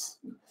Songs.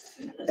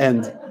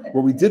 And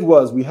what we did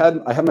was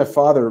I had my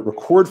father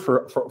record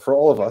for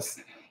all of us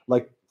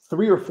like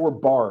 3 or 4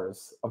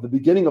 bars of the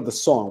beginning of the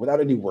song without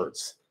any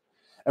words.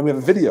 And we have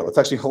a video. It's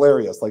actually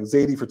hilarious, like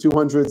Zadie for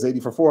 200,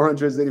 Zadie for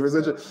 400, Zadie for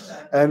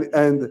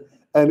 600.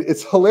 And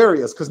it's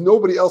hilarious because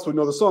nobody else would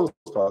know the song.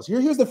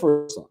 Here's the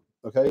first song,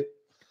 okay?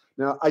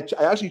 Now, I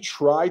actually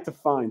tried to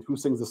find who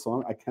sings the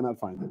song. I cannot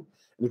find it.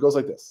 And it goes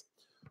like this.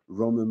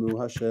 Romemu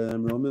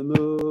Hashem, Romemu,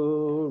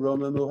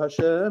 Romemu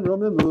Hashem,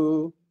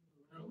 Romemu.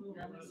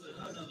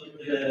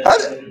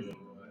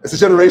 It's a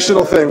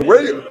generational thing.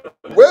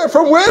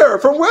 From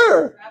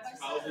where?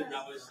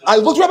 I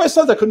looked Rabbi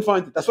Sons. I couldn't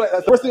find it. That's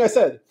the first thing I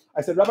said.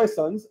 I said Rabbi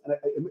Sons, and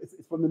it's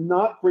from the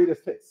not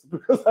greatest hits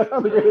because I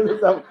found the greatest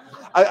hits.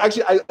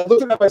 I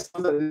looked at Rabbi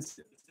Sons and I didn't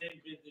see it.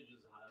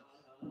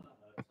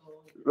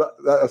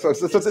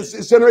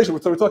 It's generation.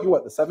 So we're talking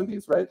what, the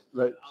 70s, right?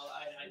 Right.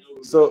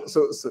 So,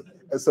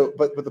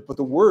 but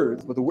the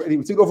words, and he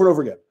would sing over and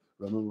over again.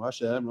 Ramamu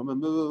Hashem,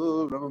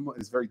 Ramamu, Ramamu.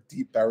 It's very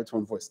deep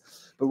baritone voice.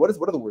 But what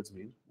do the words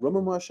mean?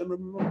 Ramamu Hashem,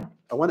 Ramamu.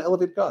 I want to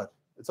elevate God.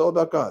 It's all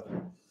about God.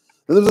 Then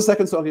there was a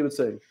second song he would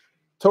sing,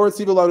 Torah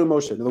Tziva Lanu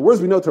Moshe. Now the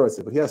words we know Torah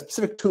Tziva, but he had a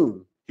specific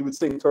tune. He would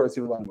sing Torah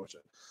Tziva Lanu Moshe.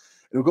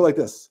 And it would go like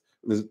this.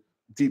 There's a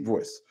deep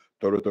voice.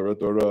 Torah, Torah,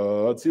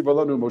 Torah, Tziva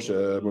Lanu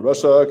Moshe,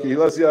 Murasha,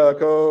 Kihilas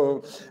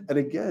Yaakov. And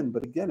again,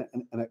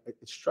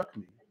 it struck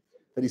me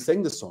that he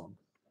sang this song,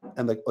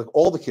 and like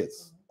all the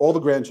kids, all the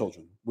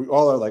grandchildren, we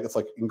all are like, it's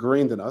like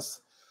ingrained in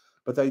us.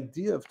 But the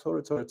idea of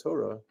Torah, Torah,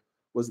 Torah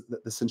was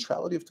the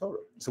centrality of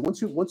Torah. So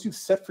once you've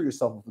set for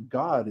yourself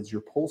God is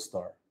your pole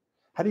star,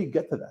 how do you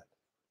get to that?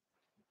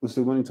 It was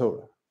through learning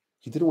Torah.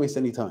 He didn't waste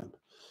any time.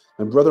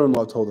 My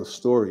brother-in-law told a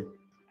story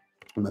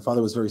when my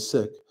father was very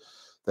sick,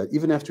 that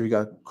even after he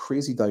got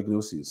crazy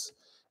diagnoses,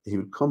 he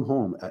would come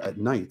home at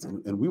night,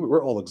 and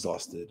we're all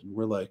exhausted. And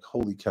we're like,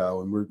 holy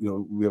cow, and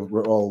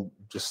we're all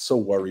just so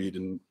worried,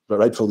 and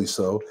rightfully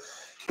so.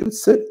 He would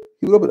sit.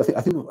 He would open.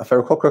 I think if I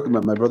recall correctly,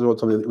 my brother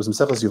told me it was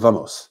Mesechus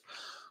Yevamos.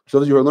 So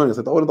those of you who are learning, it's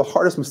like one of the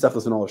hardest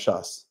Mesechus in all of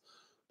Shas.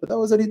 But that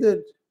was what he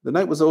did. The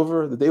night was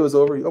over. The day was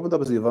over. He opened up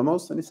his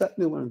Yevamos and he sat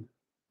and he learned.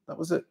 That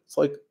was it. It's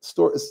like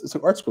story. It's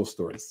an art school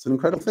story. It's an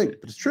incredible thing,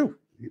 but it's true.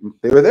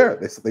 They were there.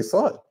 They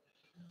saw it.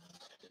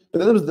 But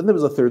then there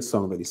was a third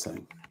song that he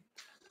sang.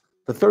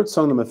 The third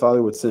song that my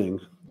father would sing,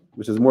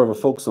 which is more of a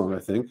folk song, I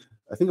think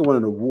it won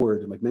an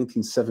award in like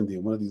 1970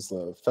 in one of these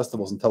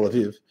festivals in Tel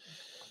Aviv.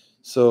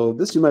 So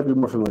this you might be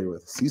more familiar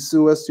with.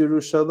 Sisu es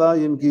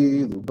Yerushalayim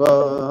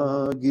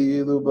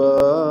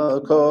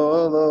giluba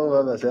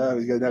kolo.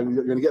 You're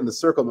going to get in the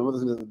circle. My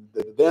mother's going to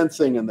the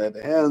dancing and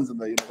the hands and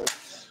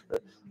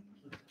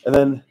and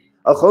then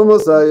and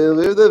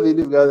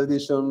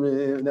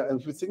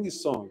if we sing these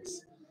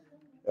songs,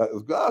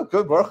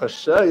 good Baruch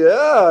Hashem,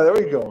 yeah, there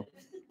we go.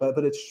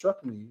 But it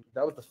struck me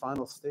that was the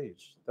final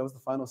stage. That was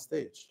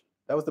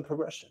the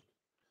progression.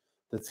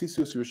 That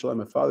Sisu Yerushalayim.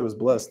 My father was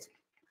blessed.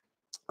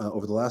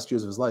 Over the last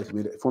years of his life,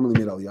 he formally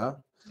made Aliyah.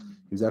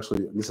 He was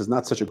actually, this is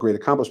not such a great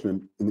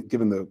accomplishment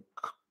given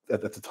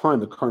at the time,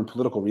 the current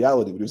political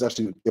reality, but he was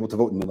actually able to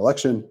vote in an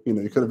election. He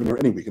could have been here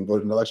any week and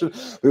voted in an election,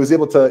 but he was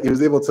able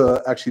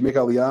to actually make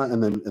Aliyah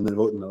and then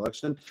vote in an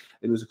election. And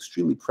he was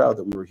extremely proud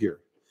that we were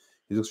here.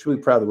 He was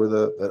extremely proud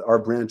that our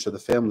branch of the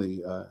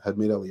family had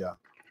made Aliyah.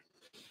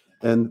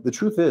 And the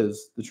truth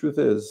is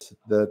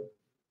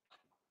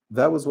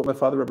that was what my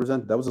father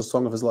represented. That was the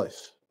song of his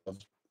life, of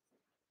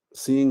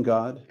seeing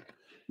God,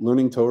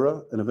 learning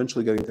Torah, and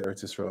eventually getting to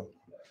Eretz Yisrael.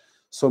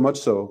 So much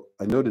so,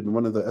 I noted in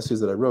one of the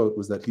essays that I wrote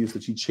was that he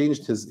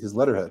changed his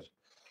letterhead.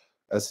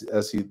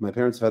 my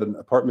parents had an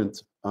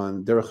apartment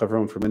on Derech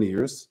Havron for many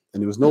years,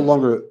 and it was no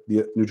longer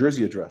the New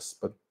Jersey address,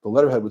 but the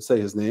letterhead would say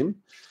his name,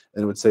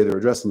 and it would say their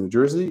address in New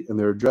Jersey and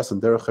their address in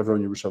Derech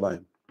Havron,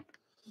 Yerushalayim,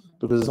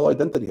 because his whole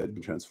identity had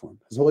been transformed.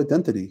 His whole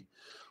identity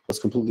was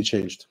completely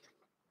changed,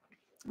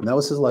 and that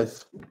was his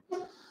life.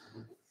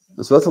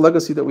 And so that's a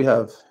legacy that we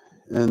have,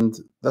 and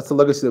that's the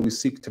legacy that we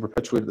seek to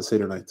perpetuate at the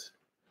Seder night.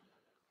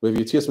 We have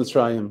Yetzias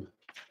Mitzrayim,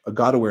 a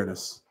God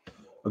awareness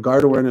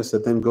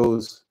that then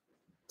goes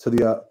to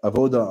the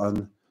Avoda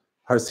on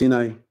Har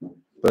Sinai,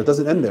 but it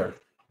doesn't end there.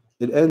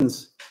 It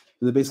ends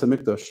in the Beis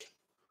HaMikdash,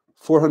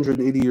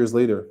 480 years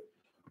later,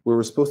 where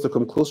we're supposed to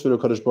come closer to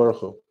Kaddish Baruch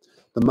Hu.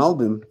 The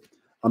Malbim,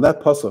 on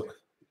that pasuk,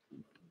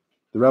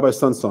 the Rabbi's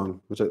Son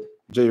song, which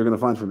Jay, you're going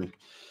to find for me,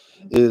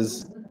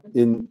 is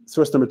in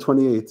source number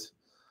 28.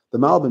 The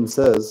Malbim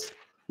says,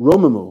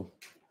 Romamu,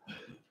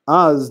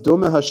 Az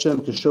Dome Hashem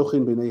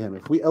Keshochin B'neihem.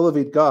 If we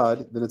elevate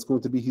God, then it's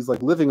going to be He's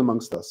like living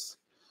amongst us.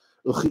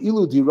 It's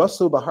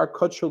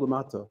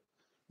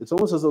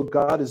almost as though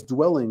God is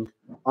dwelling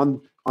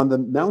on the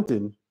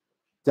mountain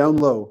down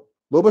low.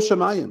 Lo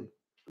b'shamayim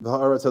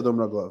v'ha'aretz hadom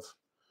raglav.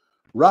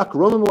 Rak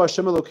romamu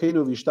Hashem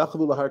Elokeinu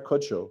v'yishtachavu lahar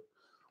kodsho.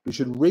 We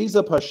should raise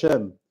up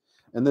Hashem,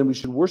 and then we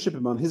should worship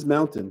Him on His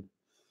mountain.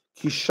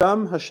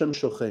 Kisham Hashem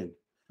shochein,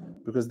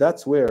 because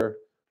that's where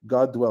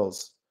God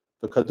dwells.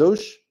 The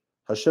Kadosh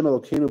Hashem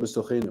Elokeinu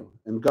b'sochenu,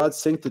 and God's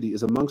sanctity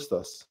is amongst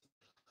us.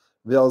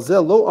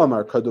 Ve'alzeh lo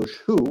amar kadosh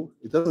hu.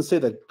 It doesn't say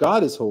that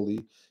God is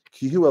holy.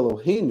 Ki hu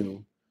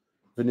Eloheinu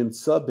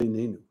v'nimtza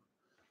beinenu.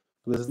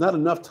 Because it's not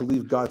enough to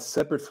leave God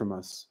separate from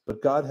us,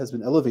 but God has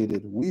been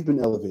elevated. We've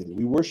been elevated.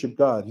 We worship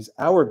God. He's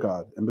our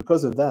God, and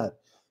because of that,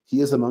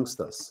 He is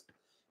amongst us.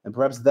 And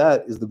perhaps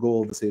that is the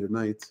goal of the Seder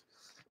night.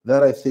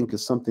 That, I think,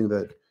 is something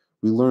that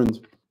we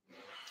learned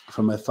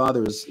from my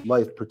father's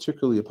life,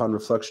 particularly upon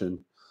reflection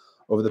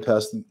over the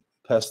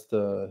past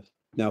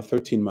now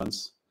 13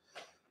 months.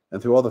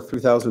 And through all the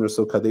 3,000 or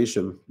so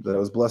Kaddishim that I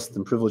was blessed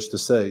and privileged to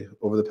say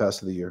over the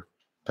passing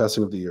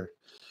of the year.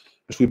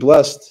 Which we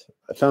blessed,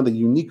 I found a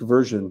unique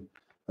version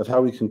of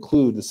how we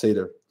conclude the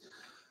Seder.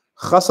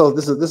 Chasal,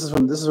 this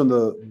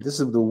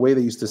is the way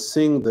they used to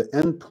sing the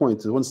end point.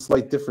 There's one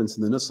slight difference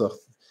in the Nusach.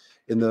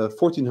 In the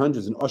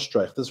 1400s in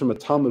Ostreich, this is from a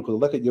Talmud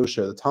called Leket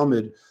Yosher, the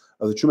Talmud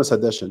of the Trumas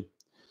Hadeshin. And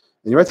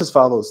he writes as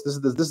follows. This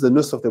is the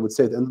Nusach they would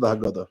say at the end of the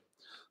Haggadah.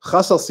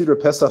 Chasal Seder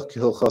Pesach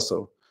Kihil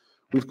Chaso.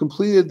 We've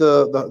completed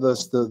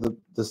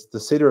the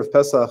Seder of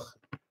Pesach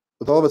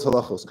with all of its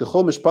halachos.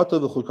 Kechol mishpato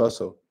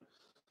v'chukaso.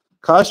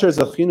 Kasher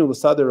zachinu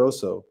l'sader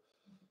oso.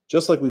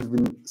 Just like we've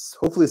been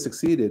hopefully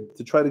succeeded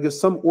to try to give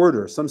some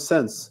order, some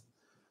sense.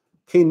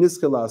 Kein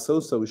nizke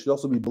la'asoso. We should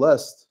also be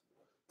blessed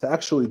to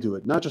actually do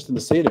it, not just in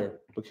the Seder,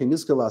 but kein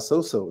nizke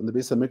la'asoso in the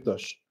Beis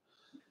HaMikdash.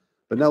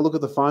 But now look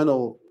at the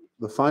final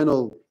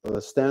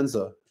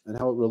stanza and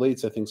how it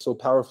relates, I think, so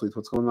powerfully to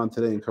what's going on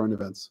today in current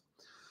events.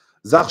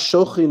 Zach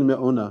shochin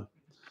me'ona.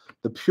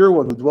 The pure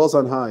one who dwells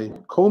on high,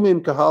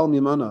 komim kahal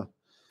mimana,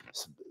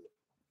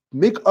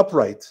 make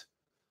upright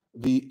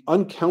the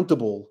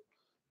uncountable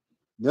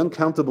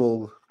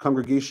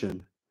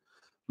congregation.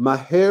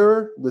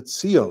 Maher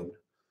litzion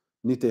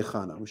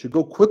nitechana. We should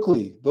go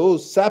quickly.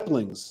 Those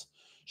saplings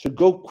should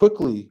go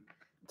quickly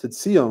to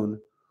Tzion.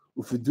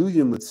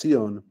 Ufiduyim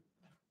litzion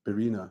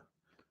berina.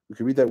 We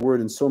can read that word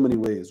in so many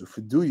ways.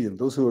 Ufiduyim,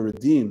 those who are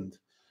redeemed,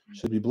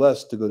 should be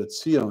blessed to go to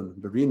Tzion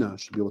berina.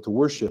 Should be able to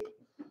worship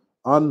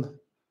on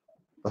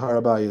the Har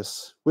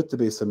Habayis with the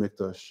Beis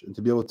HaMikdash, and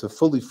to be able to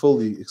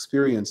fully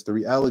experience the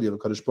reality of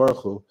Kaddish Baruch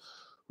Hu,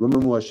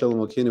 Rumamu Hashem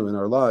Elokeinu in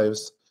our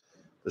lives.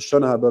 The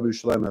Shana Haba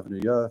B'Yerushalayim have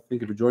Niyah.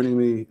 Thank you for joining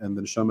me, and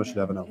the Neshama should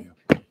have an Aliyah.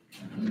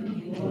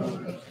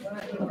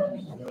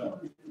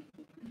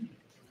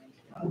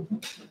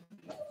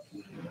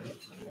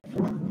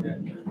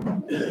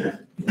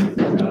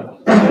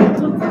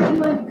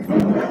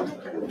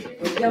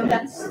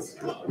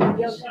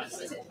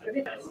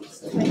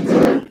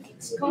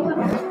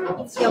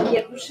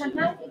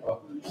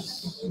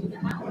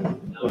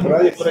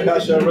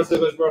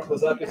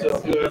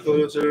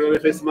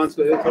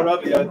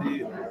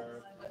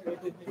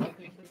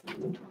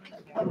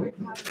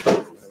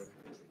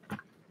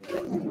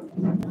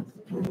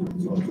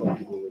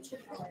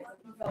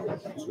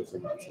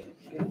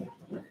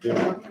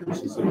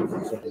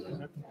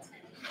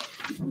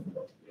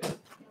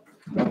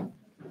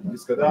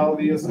 Yiskadal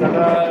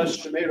v'yiskadash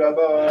shemei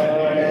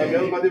Rabbi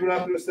Yel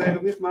Madivrach Rusei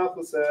v'nichmach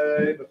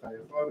Rusei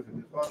v'chayachon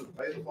v'nichon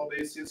v'chayachon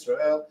Beis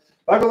Yisrael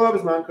V'agalav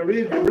Zman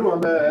Kariv Yimru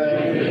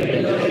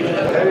Amen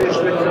Herish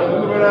v'kram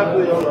v'barach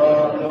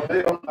v'yoram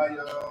v'yom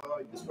haya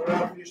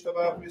Yisparach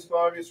v'yishtabach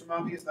v'yispar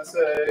v'yisramam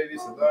v'yisnasei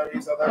v'yisadar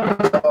v'yisadar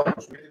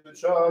v'shmei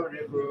v'shav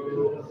v'yikru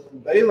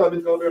V'yila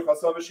v'nkol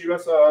v'yirchasav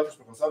v'shirasad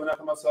v'shpachasav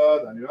v'nachamasad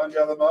Aniran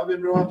v'yalamav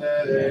v'yimru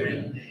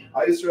Amen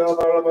Yisrael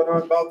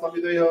v'arabanan b'al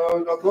tamideyon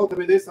v'al kol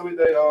tamidei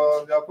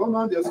tamideyon v'al kol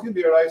man diaskim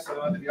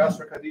b'yarayson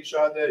v'yashra Kaddish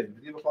adei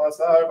v'div v'chol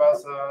asar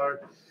v'asar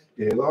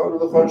Yelon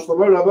v'chol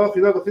shlomo rabba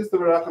chila v'chista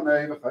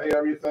v'rachamei v'chai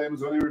arichai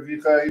v'zoni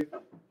revichai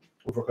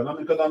ופרקנם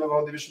מקדם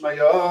ועודי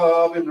ושמיה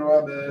ואמרו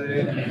אמן.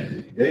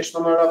 יש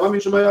נאמר רבה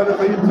משמיה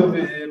וחיים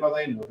טובים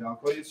עלינו ועל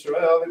כל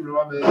ישראל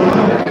ואמרו אמן.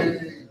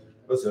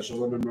 ועשה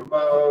שלום אמרו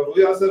והוא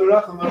יעשה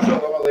רחם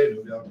ושלום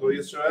עלינו ועל כל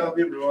ישראל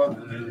ואמרו אמן.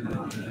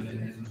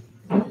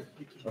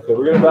 Okay,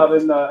 we're going to dive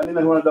in.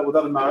 Anyone want to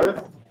dive in Ma'ariv?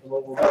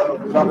 We'll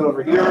dive it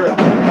over here.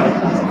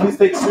 Please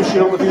take sushi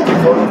home with you.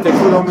 Take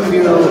food home with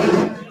you.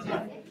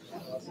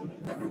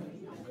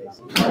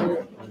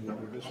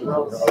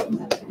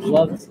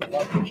 Love.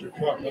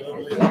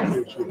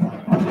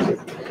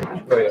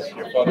 Oh yes,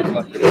 your father's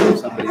left it for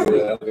somebody who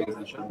elevated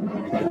the show.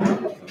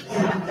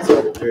 So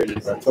very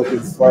nice.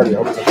 Token Sparty. I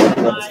hope it's a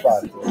on the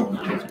spot.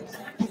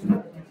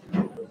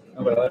 No,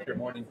 but I like your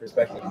morning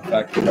perspective. In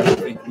fact, I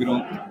think we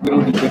don't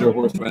eat bitter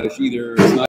horseradish either. It's not